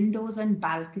of windows and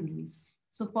balconies.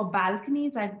 So for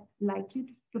balconies, I'd like you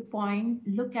to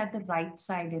look at the right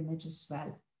side image as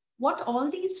well. What all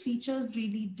these features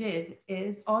really did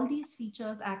is all these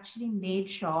features actually made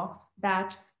sure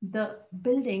that the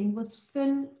building was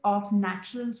full of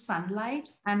natural sunlight,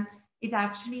 and it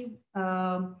actually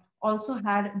also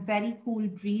had very cool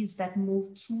breeze that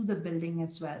moved through the building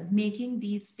as well, making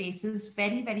these spaces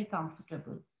very, very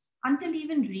comfortable. Until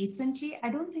even recently, I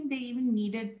don't think they even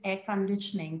needed air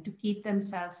conditioning to keep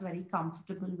themselves very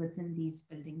comfortable within these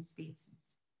building spaces.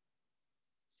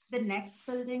 The next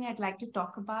building I'd like to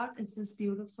talk about is this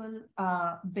beautiful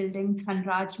building,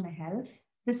 Dhanraj Mahal.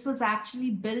 This was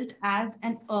actually built as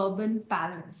an urban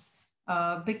palace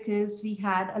because we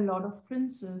had a lot of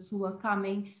princes who were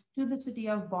coming to the city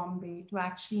of Bombay to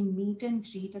actually meet and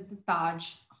greet at the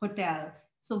Taj Hotel.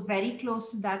 So very close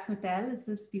to that hotel is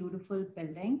this beautiful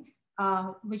building,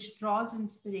 which draws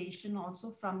inspiration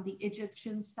also from the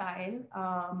Egyptian style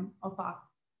of our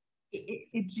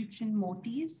Egyptian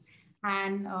motifs.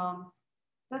 And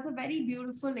that's a very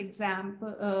beautiful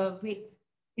example.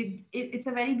 It's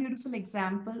a very beautiful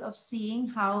example of seeing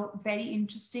how very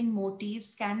interesting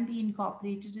motifs can be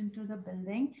incorporated into the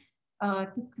building.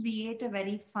 to create a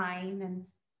very fine and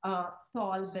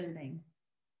tall building.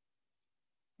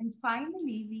 And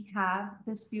finally, we have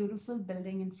this beautiful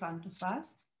building in front of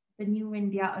us, the New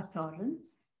India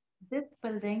Assurance. This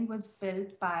building was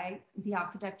built by the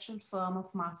architectural firm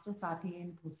of Master Sathi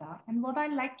and Bhusa. And what I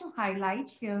like to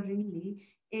highlight here really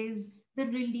is the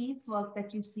relief work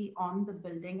that you see on the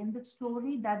building and the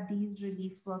story that these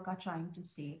relief work are trying to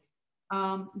say.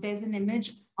 There's an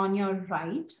image on your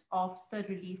right of the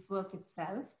relief work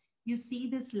itself. You see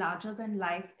this larger than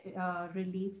life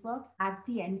relief work at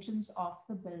the entrance of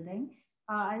the building.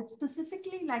 I'd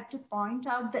specifically like to point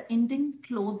out the Indian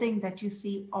clothing that you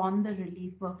see on the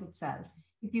relief work itself.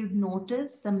 If you've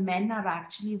noticed, the men are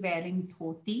actually wearing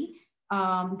dhoti.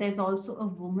 There's also a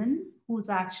woman who's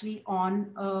actually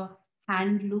on a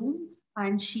handloom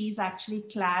and she's actually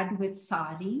clad with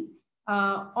sari.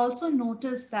 Also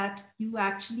notice that you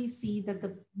actually see that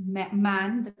the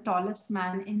man, the tallest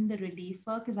man in the relief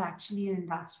work is actually an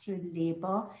industrial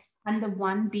labor, and the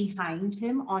one behind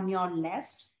him on your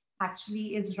left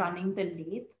actually is running the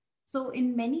lathe. So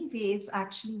in many ways,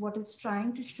 actually what it's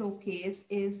trying to showcase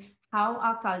is how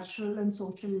our cultural and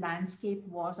social landscape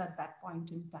was at that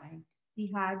point in time. We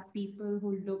had people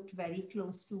who looked very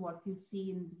close to what you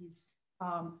see in these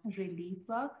relief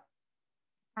work.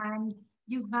 And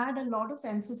you had a lot of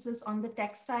emphasis on the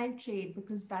textile trade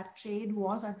because that trade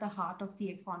was at the heart of the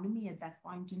economy at that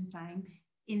point in time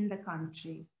in the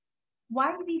country.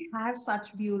 While we have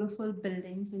such beautiful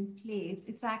buildings in place,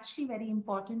 it's actually very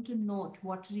important to note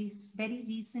what very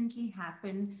recently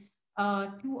happened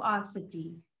to our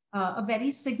city. A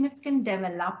very significant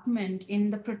development in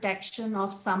the protection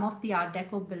of some of the Art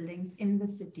Deco buildings in the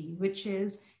city, which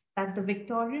is that the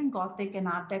Victorian Gothic and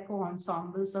Art Deco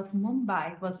ensembles of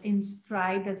Mumbai was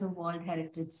inscribed as a World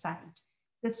Heritage Site.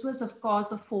 This was, of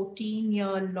course, a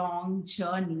 14-year-long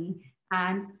journey.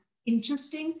 And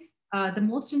the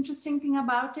most interesting thing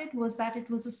about it was that it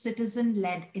was a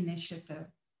citizen-led initiative.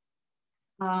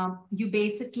 You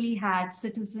basically had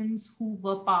citizens who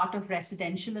were part of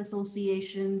residential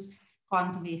associations,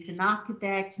 conservation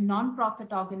architects,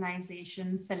 nonprofit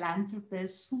organizations,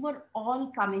 philanthropists, who were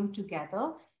all coming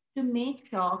together to make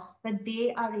sure that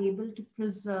they are able to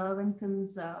preserve and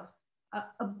conserve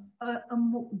a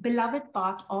beloved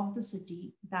part of the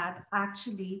city that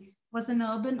actually was an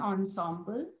urban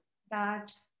ensemble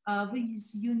that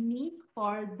was unique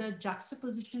for the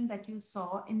juxtaposition that you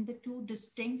saw in the two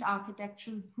distinct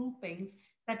architectural groupings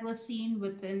that were seen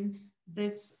within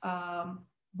this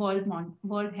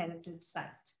World Heritage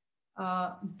Site.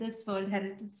 This World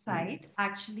Heritage Site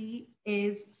actually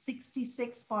is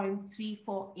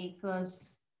 66.34 acres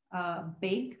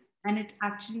big, and it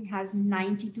actually has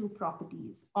 92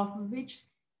 properties, of which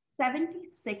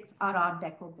 76 are Art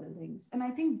Deco buildings. And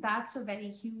I think that's a very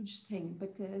huge thing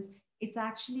because it's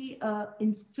actually an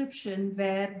inscription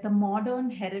where the modern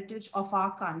heritage of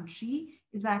our country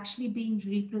is actually being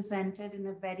represented in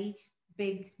a very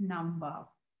big number.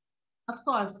 Of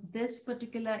course, this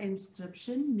particular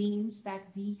inscription means that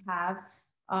we have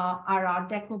our Art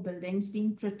Deco buildings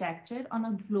being protected on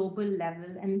a global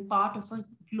level and part of a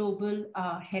global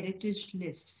heritage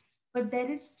list. But there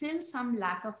is still some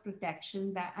lack of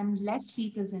protection and less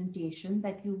representation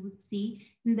that you would see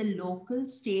in the local,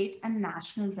 state, and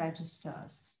national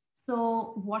registers.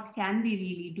 So what can we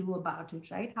really do about it,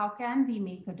 right? How can we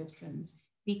make a difference?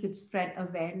 We could spread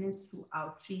awareness through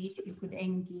outreach. You could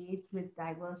engage with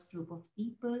diverse group of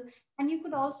people, and you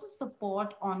could also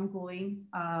support ongoing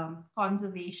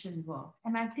conservation work.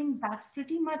 And I think that's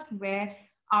pretty much where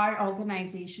our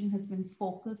organization has been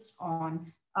focused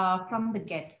on from the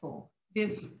get-go.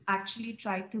 We've actually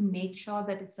tried to make sure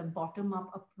that it's a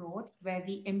bottom-up approach where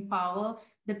we empower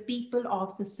the people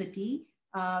of the city.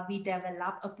 We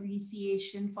develop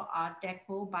appreciation for Art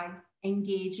Deco by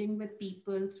engaging with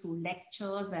people through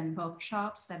lectures and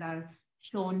workshops that are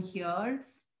shown here.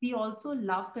 We also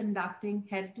love conducting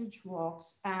heritage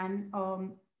walks and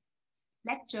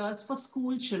lectures for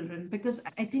school children because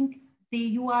I think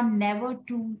you are never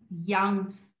too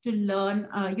young to learn.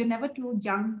 You're never too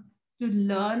young to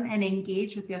learn and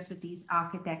engage with your city's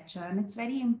architecture. And it's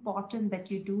very important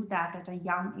that you do that at a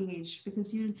young age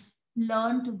because you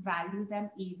learn to value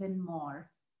them even more.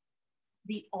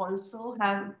 We also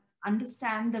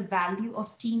understand the value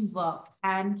of teamwork.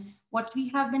 And what we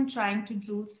have been trying to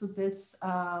do through this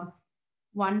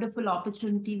wonderful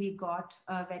opportunity we got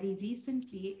very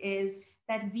recently is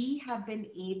that we have been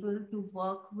able to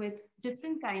work with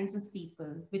different kinds of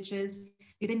people, which is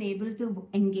we've been able to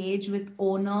engage with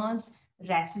owners,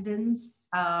 residents,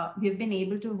 we've been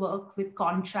able to work with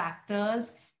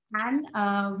contractors and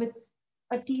with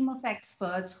a team of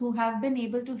experts who have been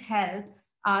able to help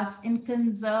us in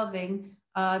conserving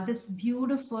this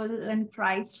beautiful and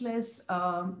priceless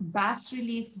bas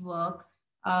relief work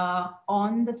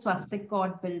on the Swastik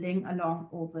Court building along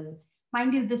Oval.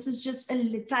 Mind you, this is just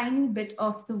a tiny bit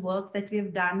of the work that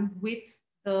we've done with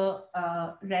the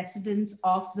residents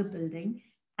of the building.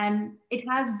 And it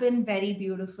has been very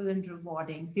beautiful and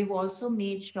rewarding. We've also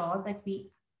made sure that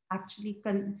we actually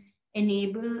can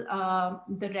enable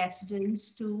the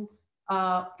residents to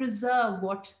preserve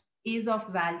what is of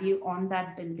value on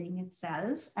that building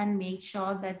itself and make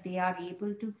sure that they are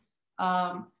able to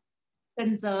um,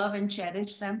 conserve and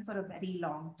cherish them for a very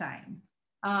long time.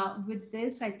 With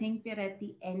this, I think we're at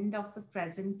the end of the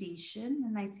presentation,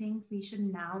 and I think we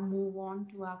should now move on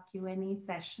to our Q&A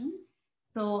session.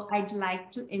 So I'd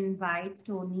like to invite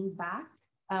Tony back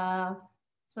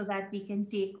so that we can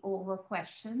take over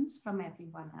questions from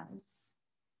everyone else.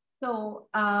 So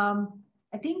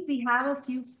I think we have a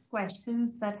few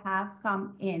questions that have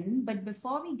come in, but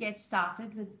before we get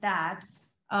started with that,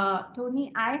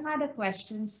 Tony, I had a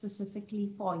question specifically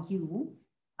for you.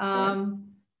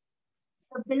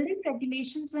 The building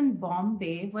regulations in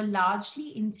Bombay were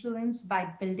largely influenced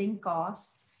by building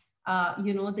costs,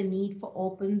 the need for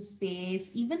open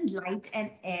space, even light and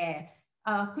air.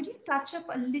 Could you touch up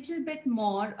a little bit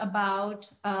more about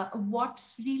what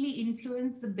really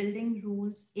influenced the building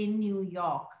rules in New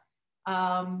York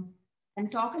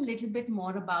and talk a little bit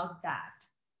more about that?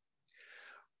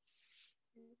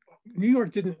 New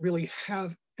York didn't really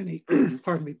have any,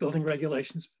 pardon me, building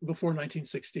regulations before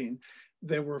 1916.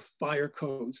 There were fire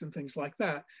codes and things like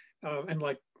that. And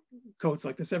like codes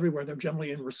like this everywhere, they're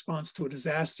generally in response to a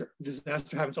disaster.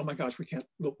 Disaster happens, oh my gosh,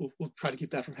 we'll try to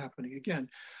keep that from happening again.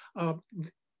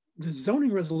 The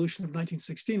zoning resolution of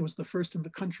 1916 was the first in the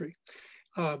country.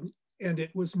 And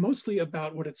it was mostly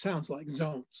about what it sounds like,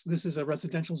 zones. This is a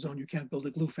residential zone, you can't build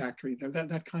a glue factory there,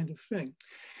 that kind of thing.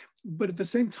 But at the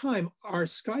same time, our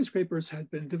skyscrapers had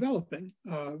been developing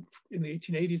in the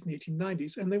 1880s and the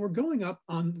 1890s, and they were going up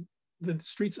on the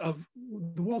streets of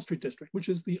the Wall Street district, which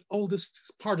is the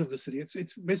oldest part of the city.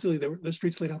 It's basically the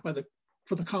streets laid out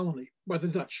for the colony by the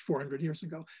Dutch 400 years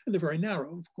ago. And they're very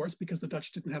narrow, of course, because the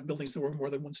Dutch didn't have buildings that were more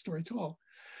than 1 story tall.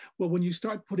 Well, when you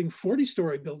start putting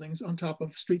 40-story buildings on top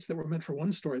of streets that were meant for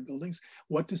 1-story buildings,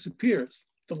 what disappears?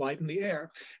 The light and the air.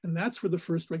 And that's where the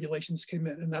first regulations came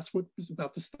in. And that's what was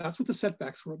about this, that's what the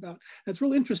setbacks were about. And it's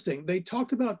real interesting. They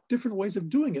talked about different ways of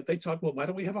doing it. They thought, well, why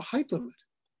don't we have a height limit?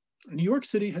 New York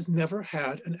City has never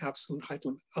had an absolute height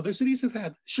limit. Other cities have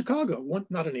had. Chicago,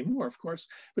 not anymore, of course,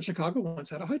 but Chicago once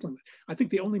had a height limit. I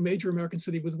think the only major American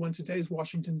city with one today is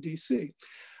Washington, D.C.,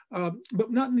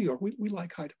 but not New York. We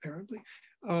like height, apparently.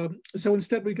 So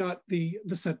instead, we got the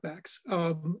setbacks.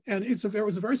 And it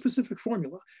was a very specific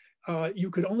formula.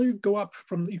 You could only go up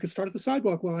you could start at the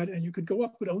sidewalk line and you could go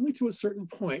up, but only to a certain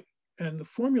point. And the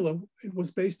formula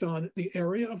was based on the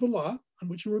area of the lot on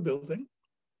which you were building,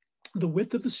 the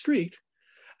width of the street,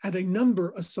 and a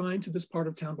number assigned to this part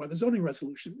of town by the zoning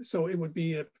resolution. So it would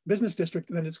be a business district,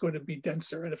 then it's going to be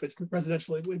denser. And if it's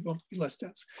residential, it won't be less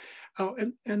dense.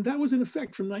 And that was in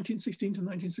effect from 1916 to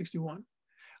 1961,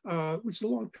 which is a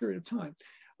long period of time.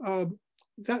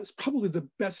 That's probably the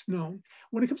best known.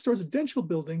 When it comes to residential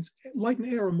buildings, light and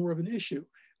air are more of an issue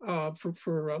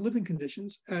for living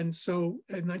conditions. And so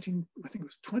in I think it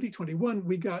was 2021,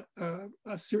 we got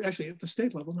actually at the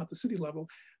state level, not the city level,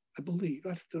 I believe. I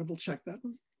have to double check that.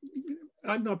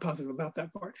 I'm not positive about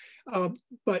that part.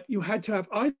 But you had to have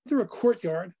either a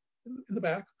courtyard in the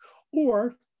back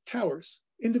or towers,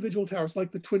 individual towers,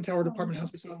 like the Twin Tower apartment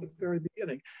house we saw at the very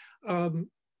beginning.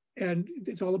 And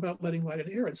it's all about letting light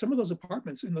and air. And some of those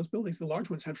apartments in those buildings, the large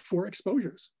ones, had 4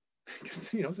 exposures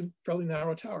because it's a fairly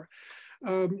narrow tower.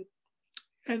 And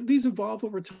these evolve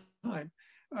over time.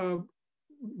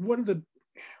 One of the,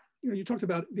 you talked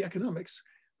about the economics.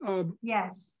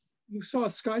 Yes. You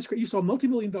saw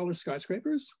multi-million-dollar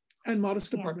skyscrapers and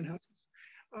modest apartment houses.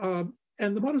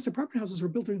 And the modest apartment houses were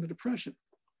built during the Depression,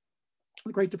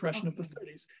 the Great Depression of the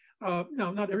 30s.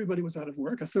 Now, not everybody was out of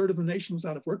work. A third of the nation was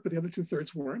out of work, but the other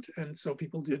 2/3 weren't. And so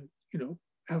people did,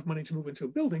 have money to move into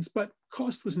buildings, but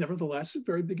cost was nevertheless a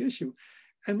very big issue.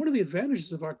 And one of the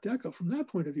advantages of Art Deco from that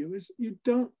point of view is you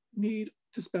don't need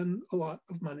to spend a lot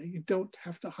of money. You don't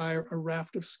have to hire a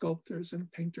raft of sculptors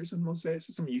and painters and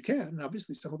mosaicists. I mean, you can, and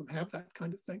obviously some of them have that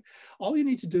kind of thing. All you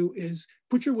need to do is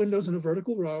put your windows in a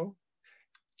vertical row,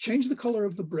 change the color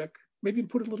of the brick, maybe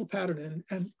put a little pattern in,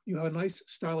 and you have a nice,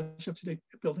 stylish, up-to-date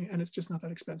building, and it's just not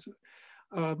that expensive.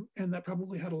 And that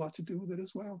probably had a lot to do with it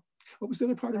as well. What was the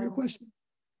other part of your question?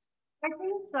 I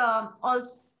think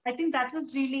also I think that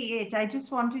was really it. I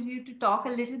just wanted you to talk a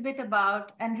little bit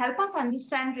about and help us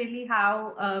understand really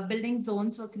how building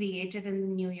zones were created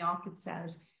in New York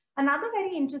itself. Another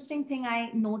very interesting thing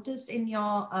I noticed in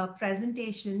your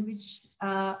presentation, which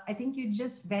I think you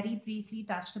just very briefly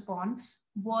touched upon,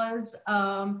 was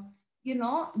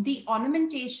the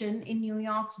ornamentation in New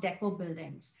York's deco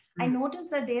buildings. I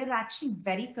noticed that they are actually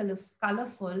very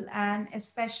colorful and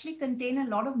especially contain a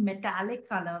lot of metallic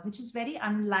color, which is very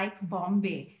unlike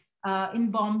Bombay.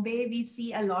 In Bombay, we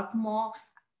see a lot more,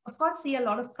 of course, see a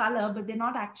lot of color, but they're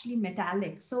not actually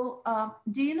metallic. So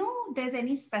do you know there's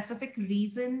any specific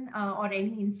reason or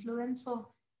any influence for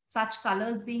such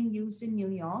colors being used in New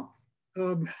York?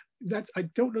 I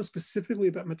don't know specifically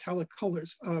about metallic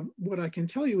colors. What I can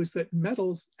tell you is that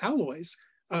metals, alloys,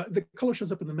 the color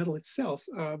shows up in the metal itself.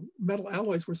 Metal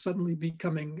alloys were suddenly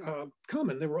becoming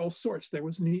common. There were all sorts. There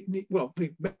was, well,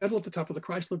 the metal at the top of the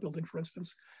Chrysler building, for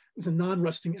instance, was a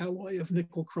non-rusting alloy of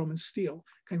nickel, chrome, and steel.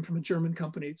 Came from a German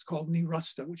company. It's called Nie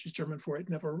Ruste, which is German for it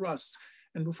never rusts.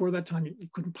 And before that time, you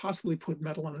couldn't possibly put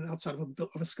metal on an outside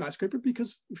of a skyscraper,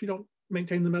 because if you don't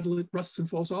maintain the metal, it rusts and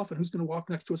falls off. And who's going to walk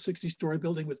next to a 60-story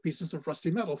building with pieces of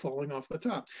rusty metal falling off the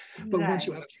top? But once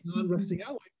you had a non-rusting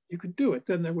alloy, you could do it.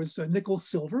 Then there was nickel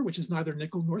silver, which is neither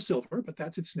nickel nor silver, but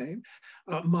that's its name.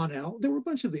 Monel. There were a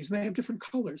bunch of these, and they have different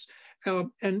colors.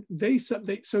 And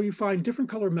so you find different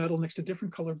color metal next to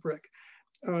different color brick.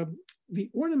 The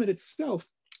ornament itself,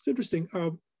 it's interesting.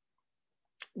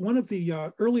 One of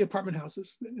the early apartment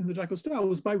houses in the Deco style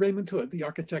was by Raymond Hood, the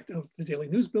architect of the Daily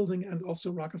News building and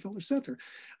also Rockefeller Center.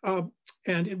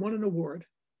 And it won an award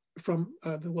from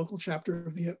the local chapter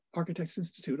of the Architects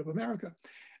Institute of America.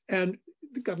 And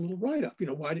they got a little write-up,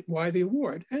 why the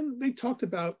award? And they talked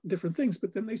about different things,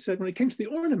 but then they said, when it came to the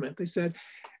ornament, they said,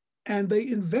 and they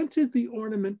invented the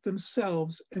ornament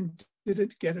themselves and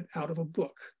didn't get it out of a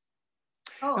book.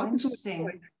 Oh,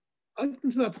 interesting. Up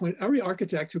until that point, every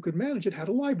architect who could manage it had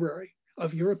a library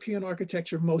of European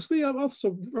architecture, mostly,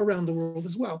 also around the world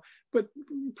as well, but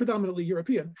predominantly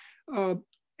European.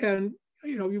 And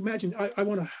you imagine, I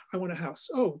want a house.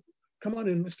 Oh, come on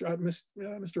in, Mr.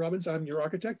 Robbins. I'm your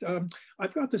architect.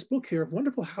 I've got this book here of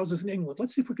wonderful houses in England.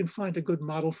 Let's see if we can find a good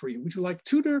model for you. Would you like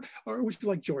Tudor or would you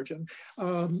like Georgian?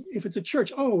 If it's a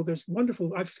church, oh, there's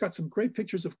wonderful. I've got some great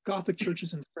pictures of Gothic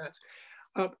churches in France.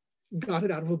 Got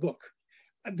it out of a book.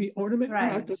 The ornament in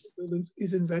Art Deco buildings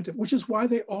is inventive, which is why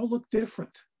they all look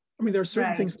different. I mean, there are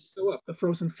certain things that show up. The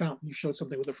frozen fountain, you showed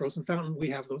something with a frozen fountain.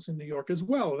 We have those in New York as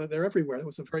well. They're everywhere. It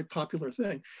was a very popular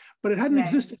thing, but it hadn't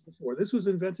existed before. This was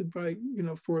invented by,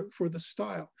 for the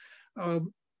style.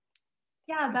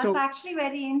 Yeah, that's actually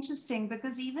very interesting,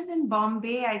 because even in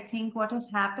Bombay, I think what has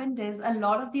happened is a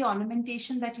lot of the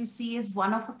ornamentation that you see is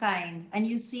one of a kind, and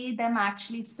you see them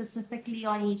actually specifically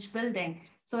on each building.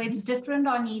 So it's different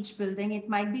on each building. It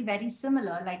might be very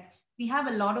similar. Like we have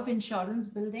a lot of insurance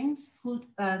buildings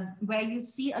where you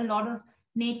see a lot of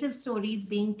native stories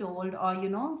being told,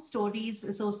 or, stories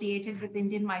associated with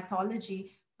Indian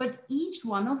mythology. But each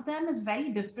one of them is very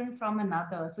different from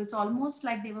another. So it's almost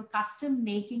like they were custom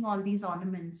making all these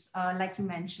ornaments, like you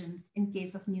mentioned, in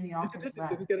case of New York as well.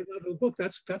 Didn't get it out of the book.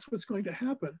 That's what's going to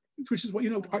happen, which is what,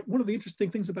 one of the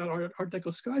interesting things about Art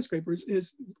Deco skyscrapers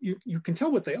is you can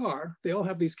tell what they are. They all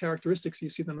have these characteristics. You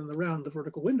see them in the round, the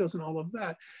vertical windows and all of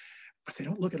that, but they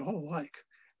don't look at all alike.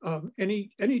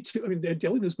 The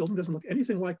Daily News building doesn't look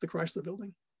anything like the Chrysler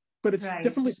building. But it's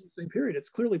definitely the same period.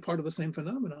 It's clearly part of the same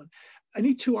phenomenon.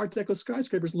 Any two Art Deco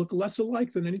skyscrapers look less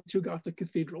alike than any two Gothic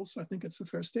cathedrals. I think it's a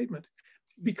fair statement.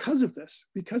 Because of this,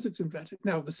 because it's invented.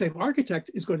 Now, the same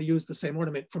architect is going to use the same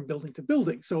ornament from building to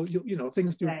building. So,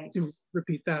 things do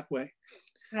repeat that way.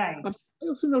 Right. I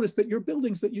also noticed that your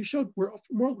buildings that you showed were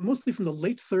mostly from the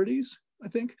late 30s, I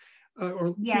think,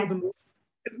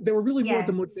 they were really more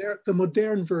the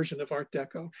modern version of Art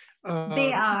Deco.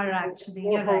 They are actually,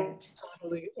 you're right.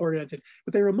 Oriented,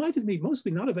 but they reminded me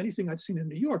mostly not of anything I'd seen in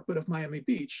New York, but of Miami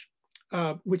Beach,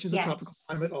 which is a tropical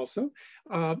climate also,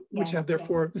 which have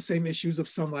therefore the same issues of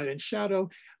sunlight and shadow.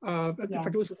 In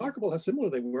fact, it was remarkable how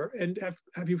similar they were. And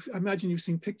I imagine you've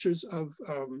seen pictures of,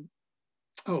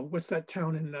 what's that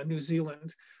town in New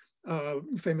Zealand,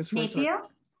 famous for Napier?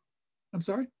 I'm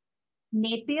sorry?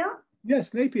 Napier?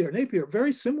 Yes, Napier,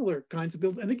 very similar kinds of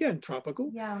buildings, and again, tropical.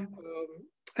 Yeah.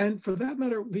 And for that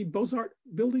matter, the Beaux-Arts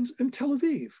buildings in Tel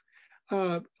Aviv,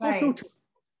 also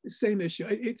same issue.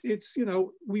 It's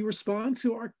we respond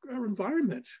to our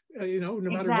environment, no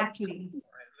matter what.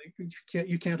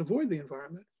 You can't avoid the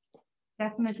environment.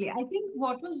 Definitely. I think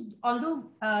what was, although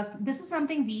this is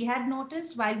something we had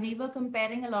noticed while we were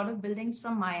comparing a lot of buildings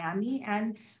from Miami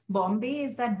and Bombay,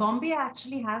 is that Bombay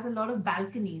actually has a lot of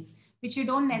balconies, which you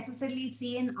don't necessarily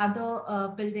see in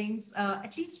other buildings.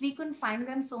 At least we couldn't find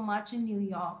them so much in New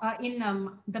York, in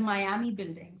the Miami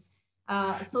buildings.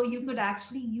 So you could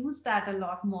actually use that a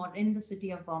lot more in the city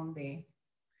of Bombay.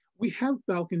 We have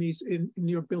balconies in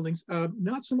New York buildings,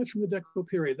 not so much from the Deco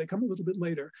period. They come a little bit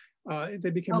later.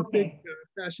 They became a big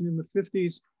fashion in the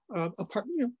 50s.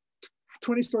 Apartment,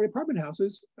 20-story apartment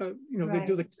houses. They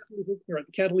do the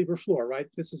cantilever floor, right?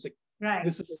 This is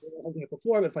holding up the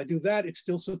floor, but if I do that, it's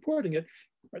still supporting it.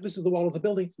 Right? This is the wall of the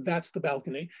building. That's the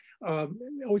balcony.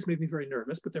 It always made me very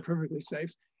nervous, but they're perfectly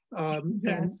safe.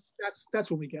 And that's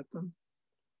when we get them.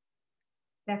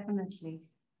 Definitely.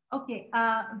 Okay,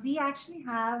 we actually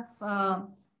have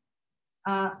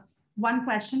one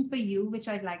question for you, which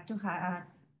I'd like to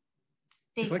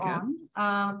take on.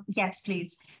 Yes,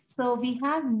 please. So we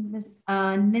have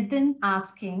Nitin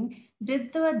asking,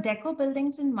 did the Deco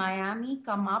buildings in Miami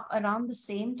come up around the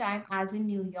same time as in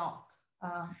New York?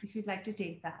 If you'd like to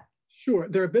take that. Sure,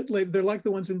 they're a bit late. They're like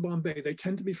the ones in Bombay. They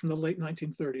tend to be from the late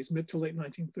 1930s, mid to late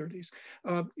 1930s.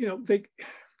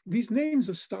 These names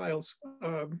of styles,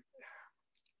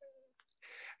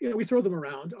 we throw them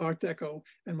around, Art Deco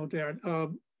and Moderne.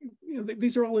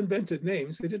 These are all invented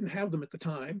names. They didn't have them at the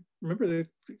time. Remember, the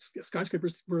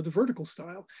skyscrapers were the vertical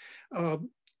style.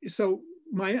 So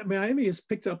Miami is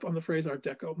picked up on the phrase Art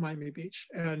Deco, Miami Beach,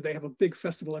 and they have a big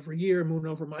festival every year, Moon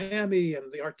Over Miami,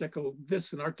 and the Art Deco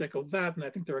this and Art Deco that, and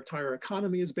I think their entire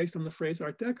economy is based on the phrase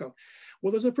Art Deco. Well,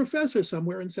 there's a professor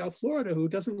somewhere in South Florida who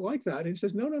doesn't like that, and he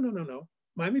says, no.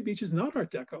 Miami Beach is not Art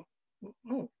Deco.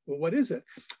 Oh, well, what is it?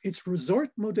 It's Resort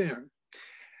Moderne.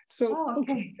 So,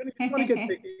 okay, if you want to get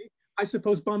picky, I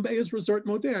suppose Bombay is Resort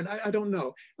Moderne. I don't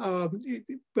know,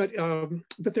 but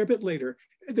they're a bit later.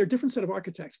 They're a different set of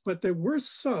architects, but there were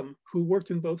some who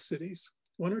worked in both cities,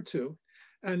 one or two.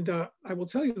 And I will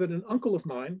tell you that an uncle of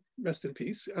mine, rest in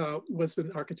peace, was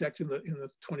an architect in the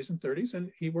 20s and 30s,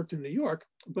 and he worked in New York.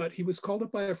 But he was called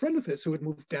up by a friend of his who had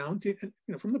moved down to,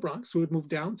 from the Bronx, who had moved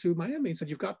down to Miami, and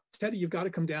said, Teddy, you've got to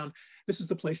come down. This is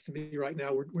the place to be right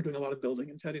now. We're doing a lot of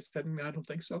building. And Teddy said, I don't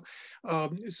think so.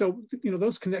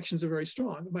 Those connections are very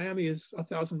strong. Miami is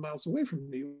 1,000 miles away from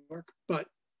New York, but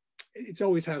it's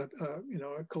always had a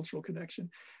cultural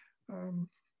connection.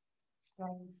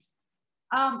 Right.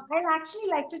 I'd actually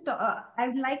like to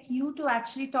I'd like you to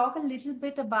actually talk a little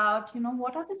bit about,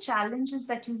 what are the challenges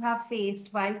that you have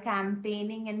faced while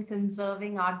campaigning and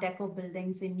conserving Art Deco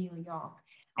buildings in New York?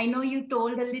 I know you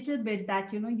told a little bit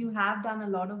that, you have done a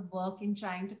lot of work in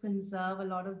trying to conserve a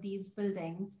lot of these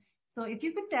buildings. So if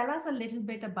you could tell us a little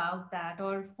bit about that,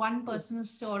 or one personal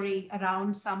story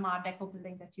around some Art Deco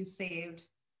building that you saved.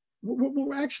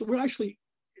 We're actually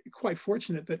quite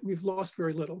fortunate that we've lost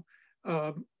very little.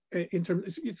 In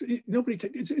terms,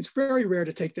 it's very rare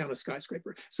to take down a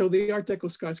skyscraper. So the Art Deco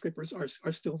skyscrapers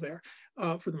are still there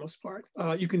for the most part.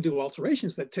 You can do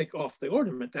alterations that take off the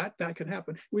ornament. That can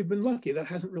happen. We've been lucky. That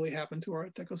hasn't really happened to our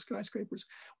Art Deco skyscrapers.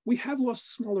 We have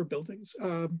lost smaller buildings.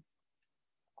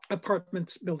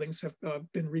 Apartment buildings have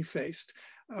been refaced,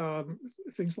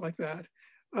 things like that.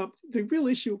 The real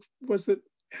issue was that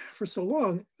for so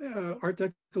long, Art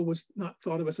Deco was not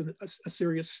thought of as a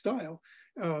serious style.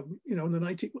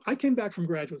 I came back from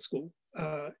graduate school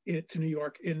to New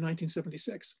York in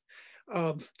 1976.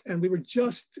 And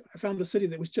I found a city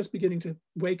that was just beginning to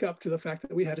wake up to the fact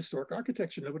that we had historic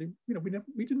architecture.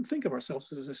 We didn't think of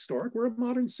ourselves as historic. We're a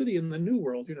modern city in the new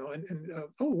world, oh,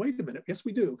 wait a minute, yes,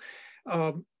 we do.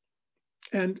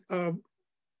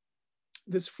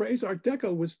 This phrase Art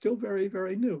Deco was still very,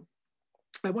 very new.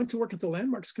 I went to work at the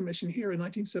Landmarks Commission here in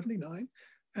 1979,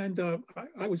 and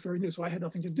I was very new, so I had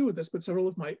nothing to do with this, but several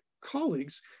of my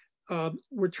colleagues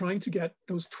were trying to get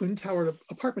those twin-towered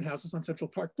apartment houses on Central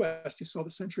Park West, you saw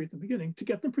the Century at the beginning, to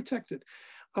get them protected.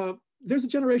 There's a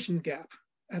generation gap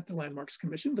at the Landmarks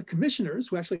Commission. The commissioners,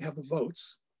 who actually have the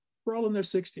votes, were all in their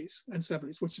 60s and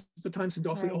 70s, which at the time seemed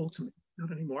awfully old to me,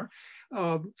 not anymore.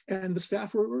 And the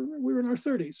staff we were in our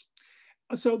 30s.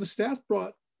 So the staff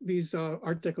brought these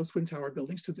Art Deco twin tower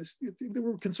buildings to this. They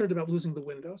were concerned about losing the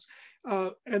windows.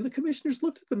 And the commissioners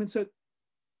looked at them and said,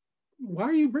 why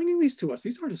are you bringing these to us?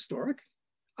 These aren't historic.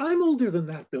 I'm older than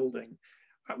that building.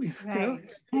 We had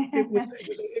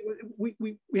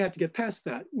to get past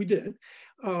that. We did.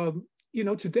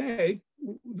 Today,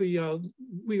 we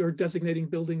are designating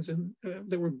buildings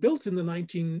that were built in the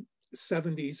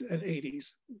 1970s and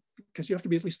 80s, because you have to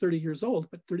be at least 30 years old,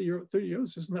 but 30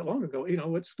 years isn't that long ago.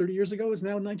 What's 30 years ago is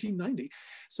now 1990.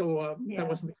 So that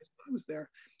wasn't the case when I was there.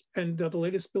 And the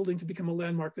latest building to become a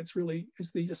landmark that's really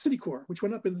is the City Core, which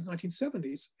went up in the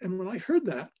 1970s. And when I heard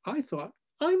that, I thought,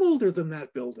 I'm older than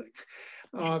that building.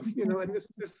 You know, and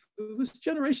this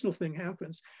generational thing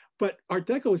happens. But Art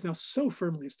Deco is now so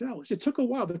firmly established. It took a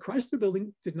while. The Chrysler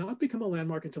Building did not become a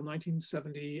landmark until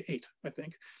 1978, I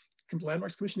think.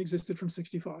 Landmarks Commission existed from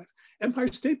 65. Empire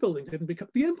State Building didn't become,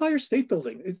 the Empire State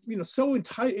Building is, you know, so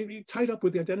tied up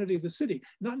with the identity of the city,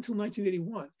 not until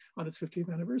 1981 on its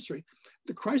 50th anniversary.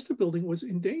 The Chrysler Building was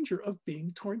in danger of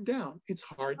being torn down. It's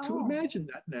hard to imagine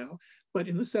that now, but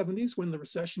in the 70s when the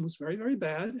recession was very, very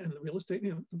bad and the real estate,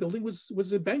 you know, the building was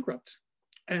bankrupt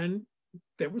and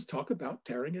there was talk about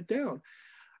tearing it down.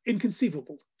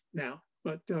 Inconceivable now,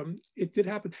 but it did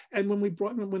happen. And when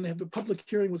the public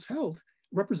hearing was held,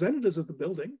 representatives of the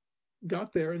building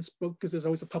got there and spoke, because there's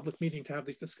always a public meeting to have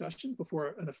these discussions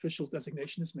before an official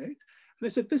designation is made. And they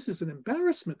said, this is an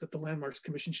embarrassment that the Landmarks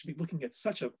Commission should be looking at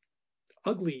such a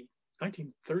ugly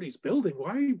 1930s building.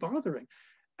 Why are you bothering?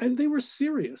 And they were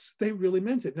serious. They really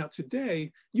meant it. Now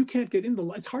today, you can't get in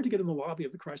it's hard to get in the lobby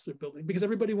of the Chrysler Building because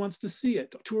everybody wants to see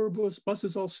it. Tour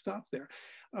buses all stop there.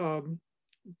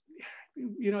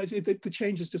 You know, the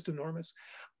change is just enormous.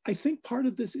 I think part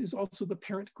of this is also the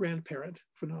parent-grandparent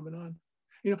phenomenon.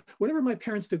 You know, whatever my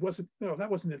parents did that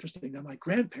wasn't interesting. Now my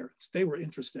grandparents, they were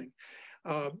interesting.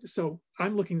 So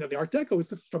I'm looking at the Art Deco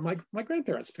is from my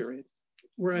grandparents' period.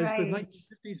 Whereas the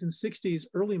 1950s and 60s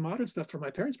early modern stuff from my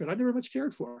parents' period, I never much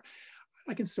cared for.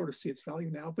 I can sort of see its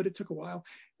value now, but it took a while.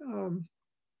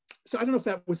 So I don't know if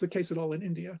that was the case at all in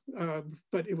India,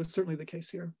 but it was certainly the case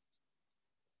here.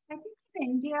 In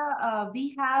India,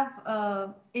 we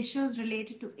have issues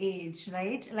related to age,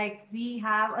 right? Like we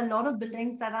have a lot of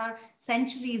buildings that are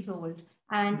centuries old.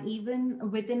 And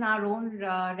even within our own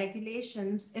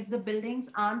regulations, if the buildings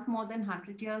aren't more than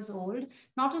 100 years old,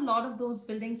 not a lot of those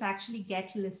buildings actually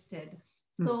get listed.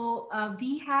 So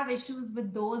we have issues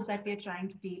with those that we're trying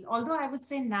to deal. Although I would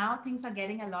say now things are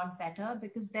getting a lot better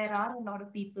because there are a lot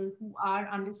of people who are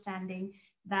understanding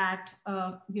that,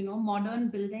 you know, modern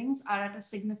buildings are at a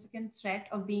significant threat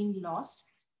of being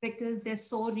lost because they're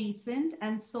so recent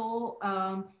and so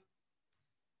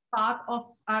part of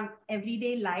our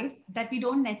everyday life that we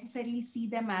don't necessarily see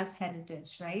them as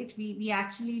heritage, right? We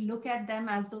actually look at them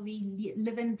as though we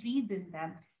live and breathe in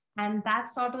them. And that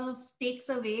sort of takes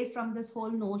away from this whole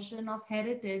notion of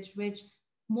heritage, which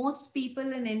most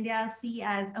people in India see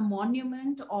as a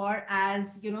monument or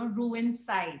as, you know, ruined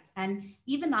sites. And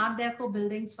even Art Deco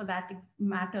buildings, for that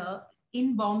matter,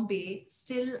 in Bombay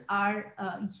still are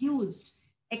used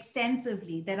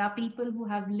extensively. There are people who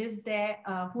have lived there,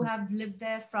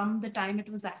 from the time it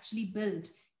was actually built,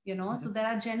 you know, so there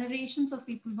are generations of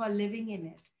people who are living in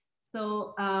it.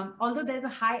 So although there's a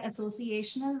high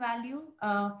associational value,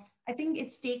 I think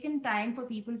it's taken time for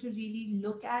people to really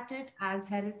look at it as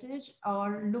heritage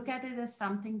or look at it as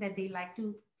something that they like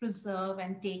to preserve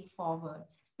and take forward,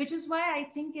 which is why I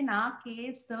think in our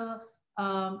case, the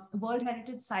World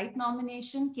Heritage Site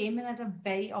nomination came in at a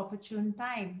very opportune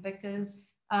time because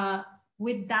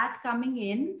with that coming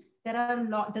in,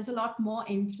 there's a lot more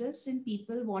interest in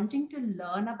people wanting to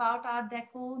learn about Art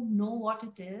Deco, know what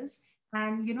it is.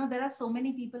 And, you know, there are so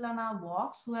many people on our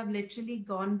walks who have literally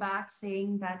gone back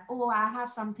saying that, oh, I have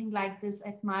something like this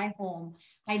at my home.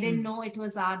 I didn't know it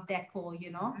was Art Deco,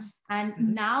 you know, and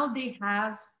now they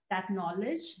have that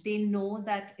knowledge. They know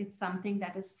that it's something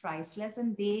that is priceless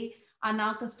and they are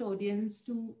now custodians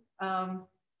to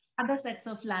other sets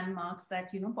of landmarks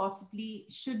that, you know, possibly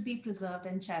should be preserved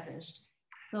and cherished.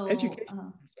 So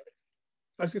education.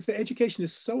 I was going to say education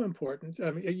is so important.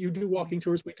 I mean, you do walking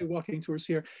tours, we do walking tours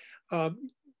here,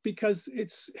 because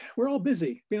we're all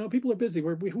busy. You know, people are busy.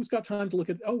 Who's got time to look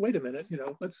at? Oh, wait a minute. You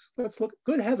know, let's look.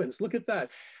 Good heavens, look at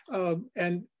that.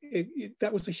 And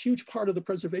that was a huge part of the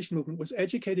preservation movement, was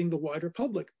educating the wider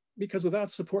public. Because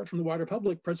without support from the wider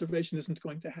public, preservation isn't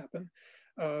going to happen,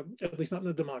 at least not in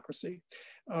a democracy.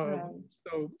 Right.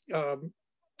 So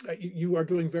you are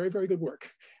doing very, very good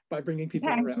work by bringing people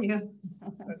around. Thank you.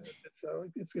 So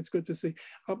it's good to see.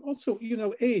 Also, you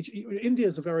know, age. India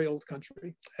is a very old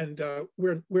country, and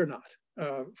we're not.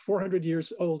 400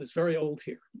 years old is very old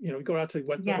here. You know, we go out to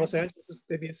Los Angeles is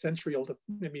maybe a century old,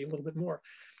 maybe a little bit more.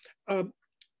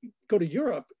 Go to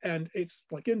Europe and it's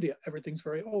like India, everything's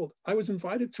very old. I was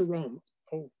invited to Rome,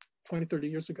 20, 30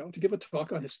 years ago to give a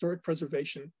talk on historic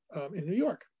preservation in New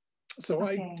York. So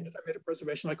I made a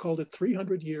preservation. I called it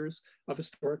 300 Years of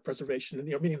Historic Preservation, and,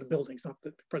 you know, meaning the buildings, not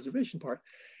the preservation part.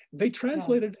 They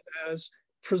translated it as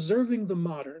preserving the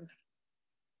modern.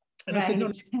 And I said,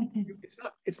 no,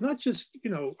 it's not just,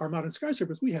 you know, our modern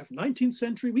skyscrapers. We have 19th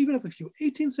century, we even have a few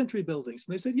 18th century buildings.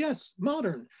 And they said, yes,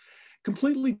 modern.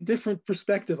 completely different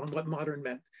perspective on what modern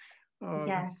meant.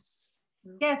 Yes.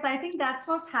 Yes, I think that's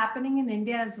what's happening in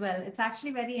India as well. It's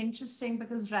actually very interesting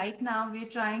because right now we're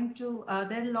trying to,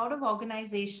 there are a lot of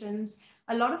organizations,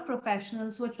 a lot of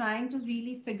professionals who are trying to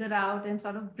really figure out and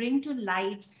sort of bring to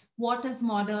light what is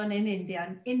modern in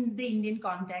India, in the Indian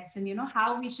context, and, you know,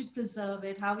 how we should preserve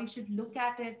it, how we should look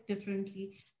at it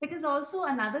differently. Because also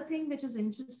another thing which is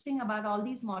interesting about all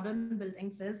these modern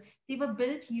buildings is they were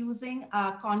built using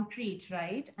concrete,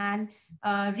 right? And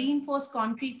reinforced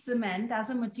concrete cement as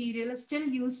a material is still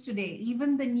used today.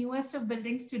 Even the newest of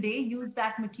buildings today use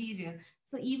that material.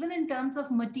 So even in terms of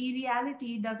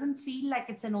materiality, it doesn't feel like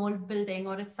it's an old building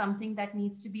or it's something that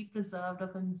needs to be preserved or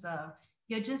conserved.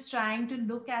 You're just trying to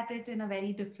look at it in a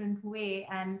very different way.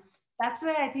 And that's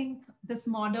where I think this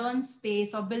modern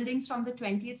space or buildings from the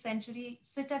 20th century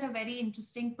sit at a very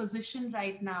interesting position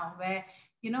right now, where,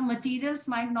 you know, materials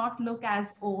might not look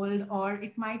as old, or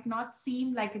it might not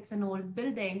seem like it's an old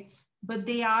building, but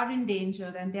they are in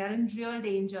danger, and they are in real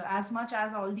danger as much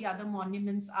as all the other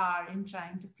monuments are in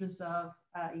trying to preserve,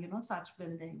 you know, such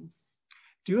buildings.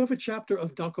 Do you have a chapter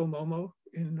of Deco Mumbai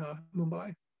in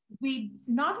Mumbai? We,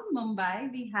 not in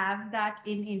Mumbai, we have that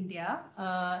in India.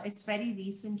 It's very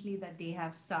recently that they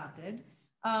have started.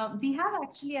 We have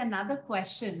actually another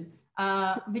question,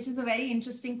 which is a very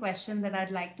interesting question that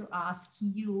I'd like to ask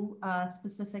you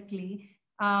specifically.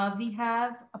 We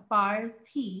have a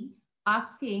Parthi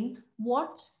asking,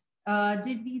 what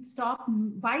did we stop,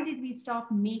 why did we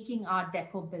stop making Art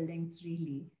Deco buildings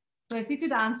really? So if you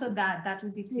could answer that, that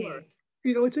would be great. Sure.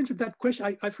 You know, it's interesting, that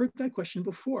question, I've heard that question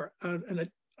before.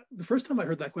 The first time I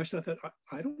heard that question, I thought,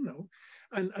 I don't know.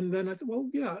 And then I thought, well,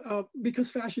 yeah, because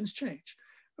fashions change.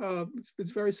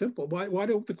 It's very simple. Why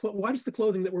does the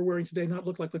clothing that we're wearing today not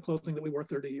look like the clothing that we wore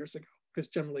 30 years ago? Because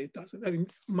generally it doesn't. I mean,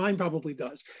 mine probably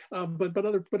does, but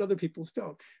other people's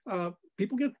don't.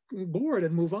 People get bored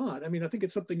and move on. I mean, I think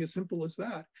it's something as simple as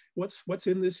that. What's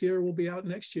in this year will be out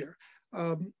next year.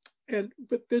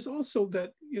 But there's also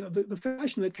that, you know, the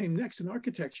fashion that came next in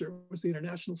architecture was the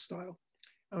international style.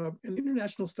 And the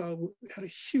international style had a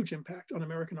huge impact on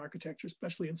American architecture,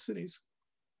 especially in cities.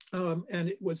 And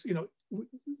it was, you know,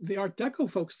 the Art Deco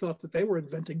folks thought that they were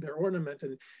inventing their ornament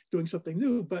and doing something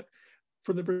new. But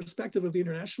from the perspective of the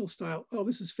international style, oh,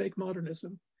 this is fake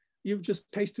modernism. You've just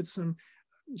pasted some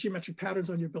geometric patterns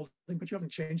on your building, but you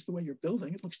haven't changed the way you're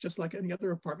building. It looks just like any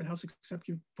other apartment house, except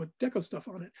you put deco stuff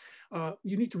on it.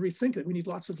 You need to rethink it. We need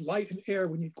lots of light and air.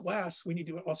 We need glass. We need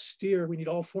to austere. We need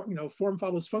all form, you know, form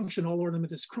follows function, all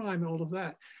ornament is crime, and all of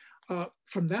that.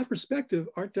 From that perspective,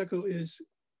 Art Deco is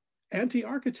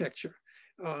anti-architecture.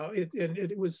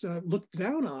 It was looked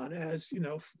down on as, you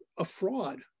know, a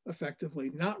fraud,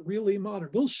 effectively, not really modern.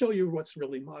 We'll show you what's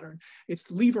really modern. It's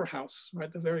Lever House, right?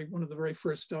 One of the very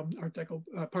first Art Deco,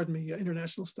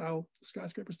 international style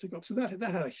skyscrapers to go up. So that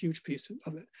had a huge piece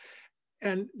of it.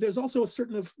 And there's also a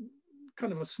certain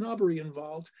kind of a snobbery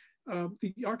involved.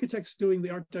 The architects doing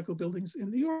the Art Deco buildings in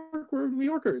New York were New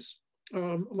Yorkers.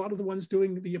 A lot of the ones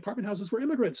doing the apartment houses were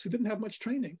immigrants who didn't have much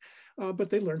training, but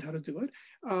they learned how to do it.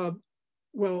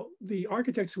 Well, the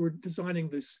architects who were designing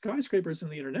the skyscrapers in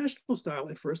the international style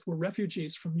at first were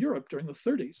refugees from Europe during the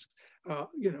 30s.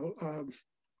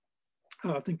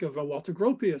 Think of Walter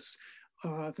Gropius,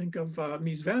 think of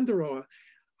Mies van der Rohe.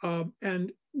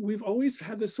 And we've always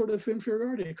had this sort of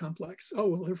inferiority complex. Oh,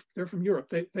 well, they're from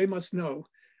Europe. They must know.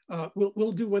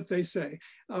 We'll do what they say,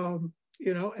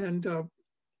 you know, and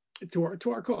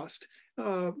to our cost.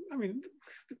 I mean,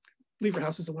 Lever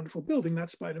House is a wonderful building.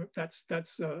 That's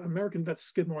American. That's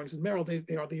Skidmore and Merrill.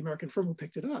 They are the American firm who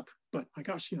picked it up. But my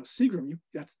gosh, you know, Seagram,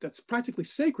 that's practically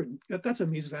sacred. That's a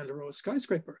Mies van der Rohe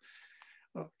skyscraper.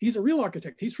 He's a real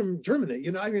architect. He's from Germany.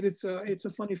 You know, I mean, it's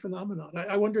a funny phenomenon.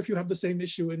 I wonder if you have the same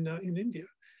issue in India.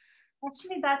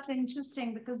 Actually, that's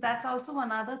interesting because that's also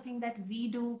another thing that we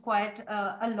do quite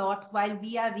a lot while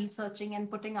we are researching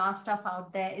and putting our stuff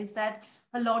out there, is that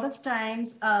a lot of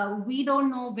times we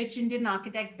don't know which Indian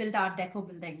architect built Art Deco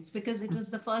buildings, because it was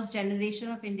the first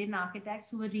generation of Indian architects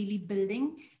who were really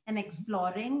building and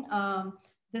exploring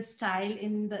the style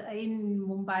in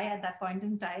Mumbai at that point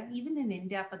in time, even in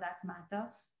India for that matter.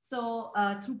 So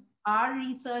through our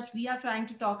research, we are trying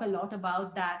to talk a lot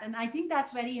about that. And I think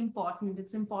that's very important.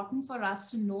 It's important for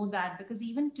us to know that, because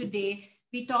even today,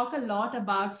 we talk a lot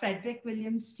about Frederick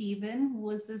William Stephen, who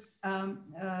was this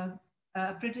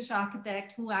British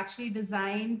architect who actually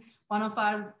designed one of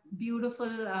our beautiful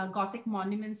Gothic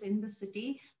monuments in the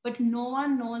city. But no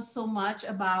one knows so much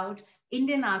about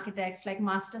Indian architects like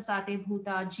Master Sate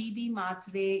Bhuta, G.B.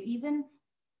 Matre, even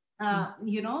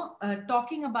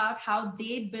talking about how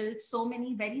they built so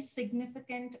many very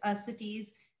significant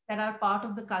cities that are part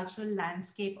of the cultural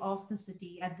landscape of the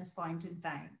city at this point in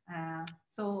time.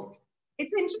 So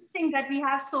it's interesting that we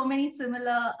have so many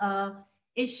similar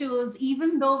issues,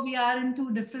 even though we are in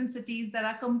two different cities that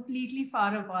are completely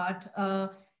far apart,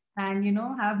 and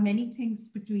have many things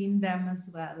between them as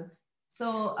well.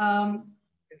 So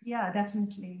yeah,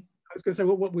 definitely. I was going to say,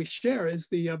 well, what we share is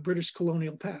the British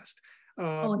colonial past.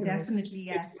 Oh, definitely,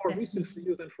 yes. It's more recent for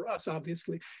you than for us,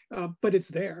 obviously, but it's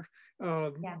there.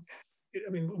 Yes. I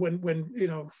mean, when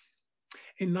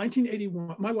in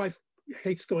 1981, my wife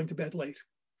hates going to bed late.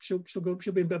 She'll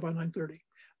be in bed by 9:30.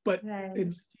 But in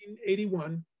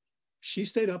 1981, she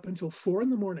stayed up until 4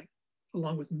 a.m,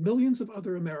 along with millions of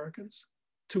other Americans,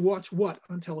 to watch what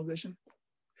on television?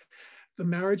 The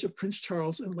marriage of Prince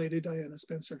Charles and Lady Diana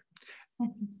Spencer.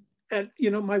 And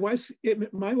my wife's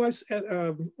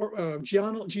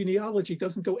genealogy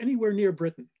doesn't go anywhere near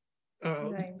Britain,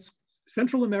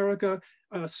 Central America,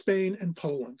 Spain, and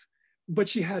Poland. But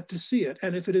she had to see it.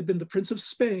 And if it had been the Prince of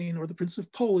Spain or the Prince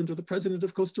of Poland or the President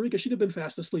of Costa Rica, she'd have been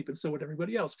fast asleep, and so would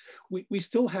everybody else. We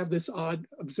still have this odd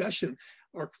obsession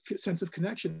or sense of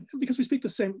connection because we speak the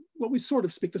same, we sort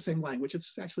of speak the same language.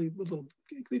 It's actually a little,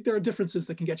 there are differences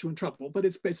that can get you in trouble, but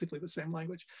it's basically the same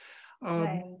language.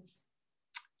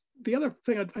 The other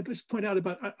thing I'd just point out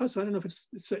about us, I don't know if it's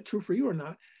true for you or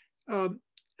not,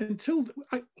 until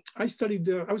I studied,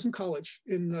 I was in college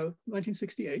in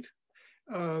 1968,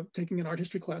 taking an art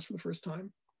history class for the first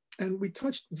time. And we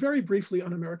touched very briefly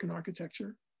on American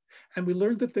architecture. And we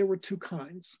learned that there were two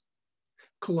kinds,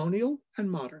 colonial and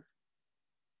modern.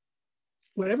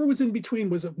 Whatever was in between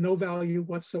was of no value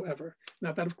whatsoever.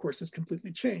 Now that, of course, has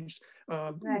completely changed.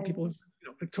 People,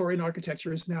 Victorian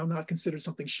architecture is now not considered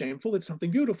something shameful. It's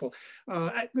something beautiful.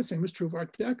 The same is true of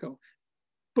Art Deco.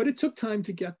 But it took time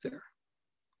to get there.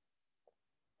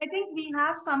 I think we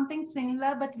have something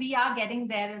similar, but we are getting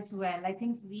there as well. I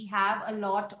think we have a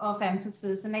lot of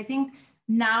emphasis. And I think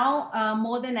now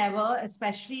more than ever,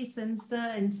 especially since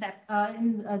the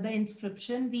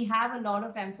inscription, we have a lot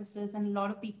of emphasis and a lot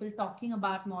of people talking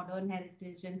about modern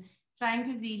heritage and trying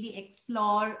to really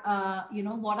explore,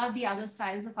 what are the other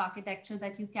styles of architecture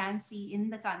that you can see in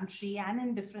the country and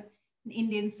in different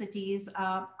Indian cities,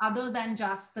 other than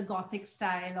just the Gothic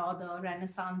style or the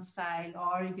Renaissance style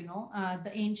or,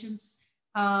 the ancient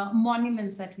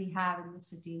monuments that we have in the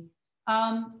city.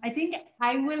 I think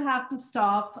I will have to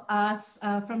stop us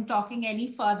from talking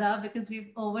any further because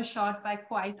we've overshot by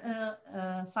quite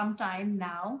some time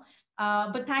now.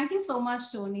 But thank you so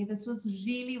much, Tony. This was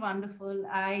really wonderful.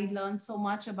 I learned so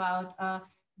much about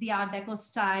the Art Deco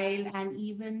style and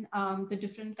even the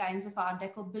different kinds of Art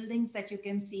Deco buildings that you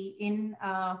can see in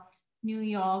New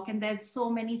York. And there's so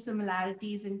many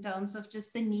similarities in terms of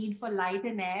just the need for light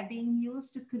and air being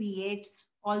used to create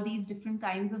all these different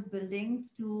kinds of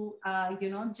buildings to,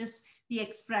 just the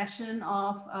expression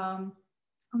of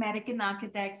American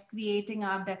architects creating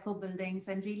Art Deco buildings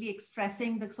and really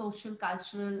expressing the social,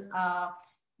 cultural,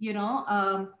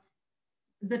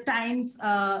 the times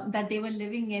that they were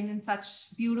living in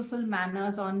such beautiful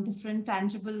manners on different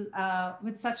tangible,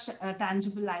 with such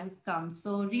tangible outcomes.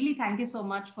 So really thank you so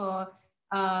much for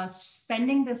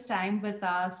spending this time with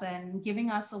us and giving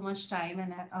us so much time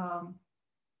and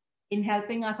in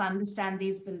helping us understand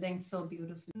these buildings so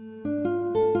beautifully.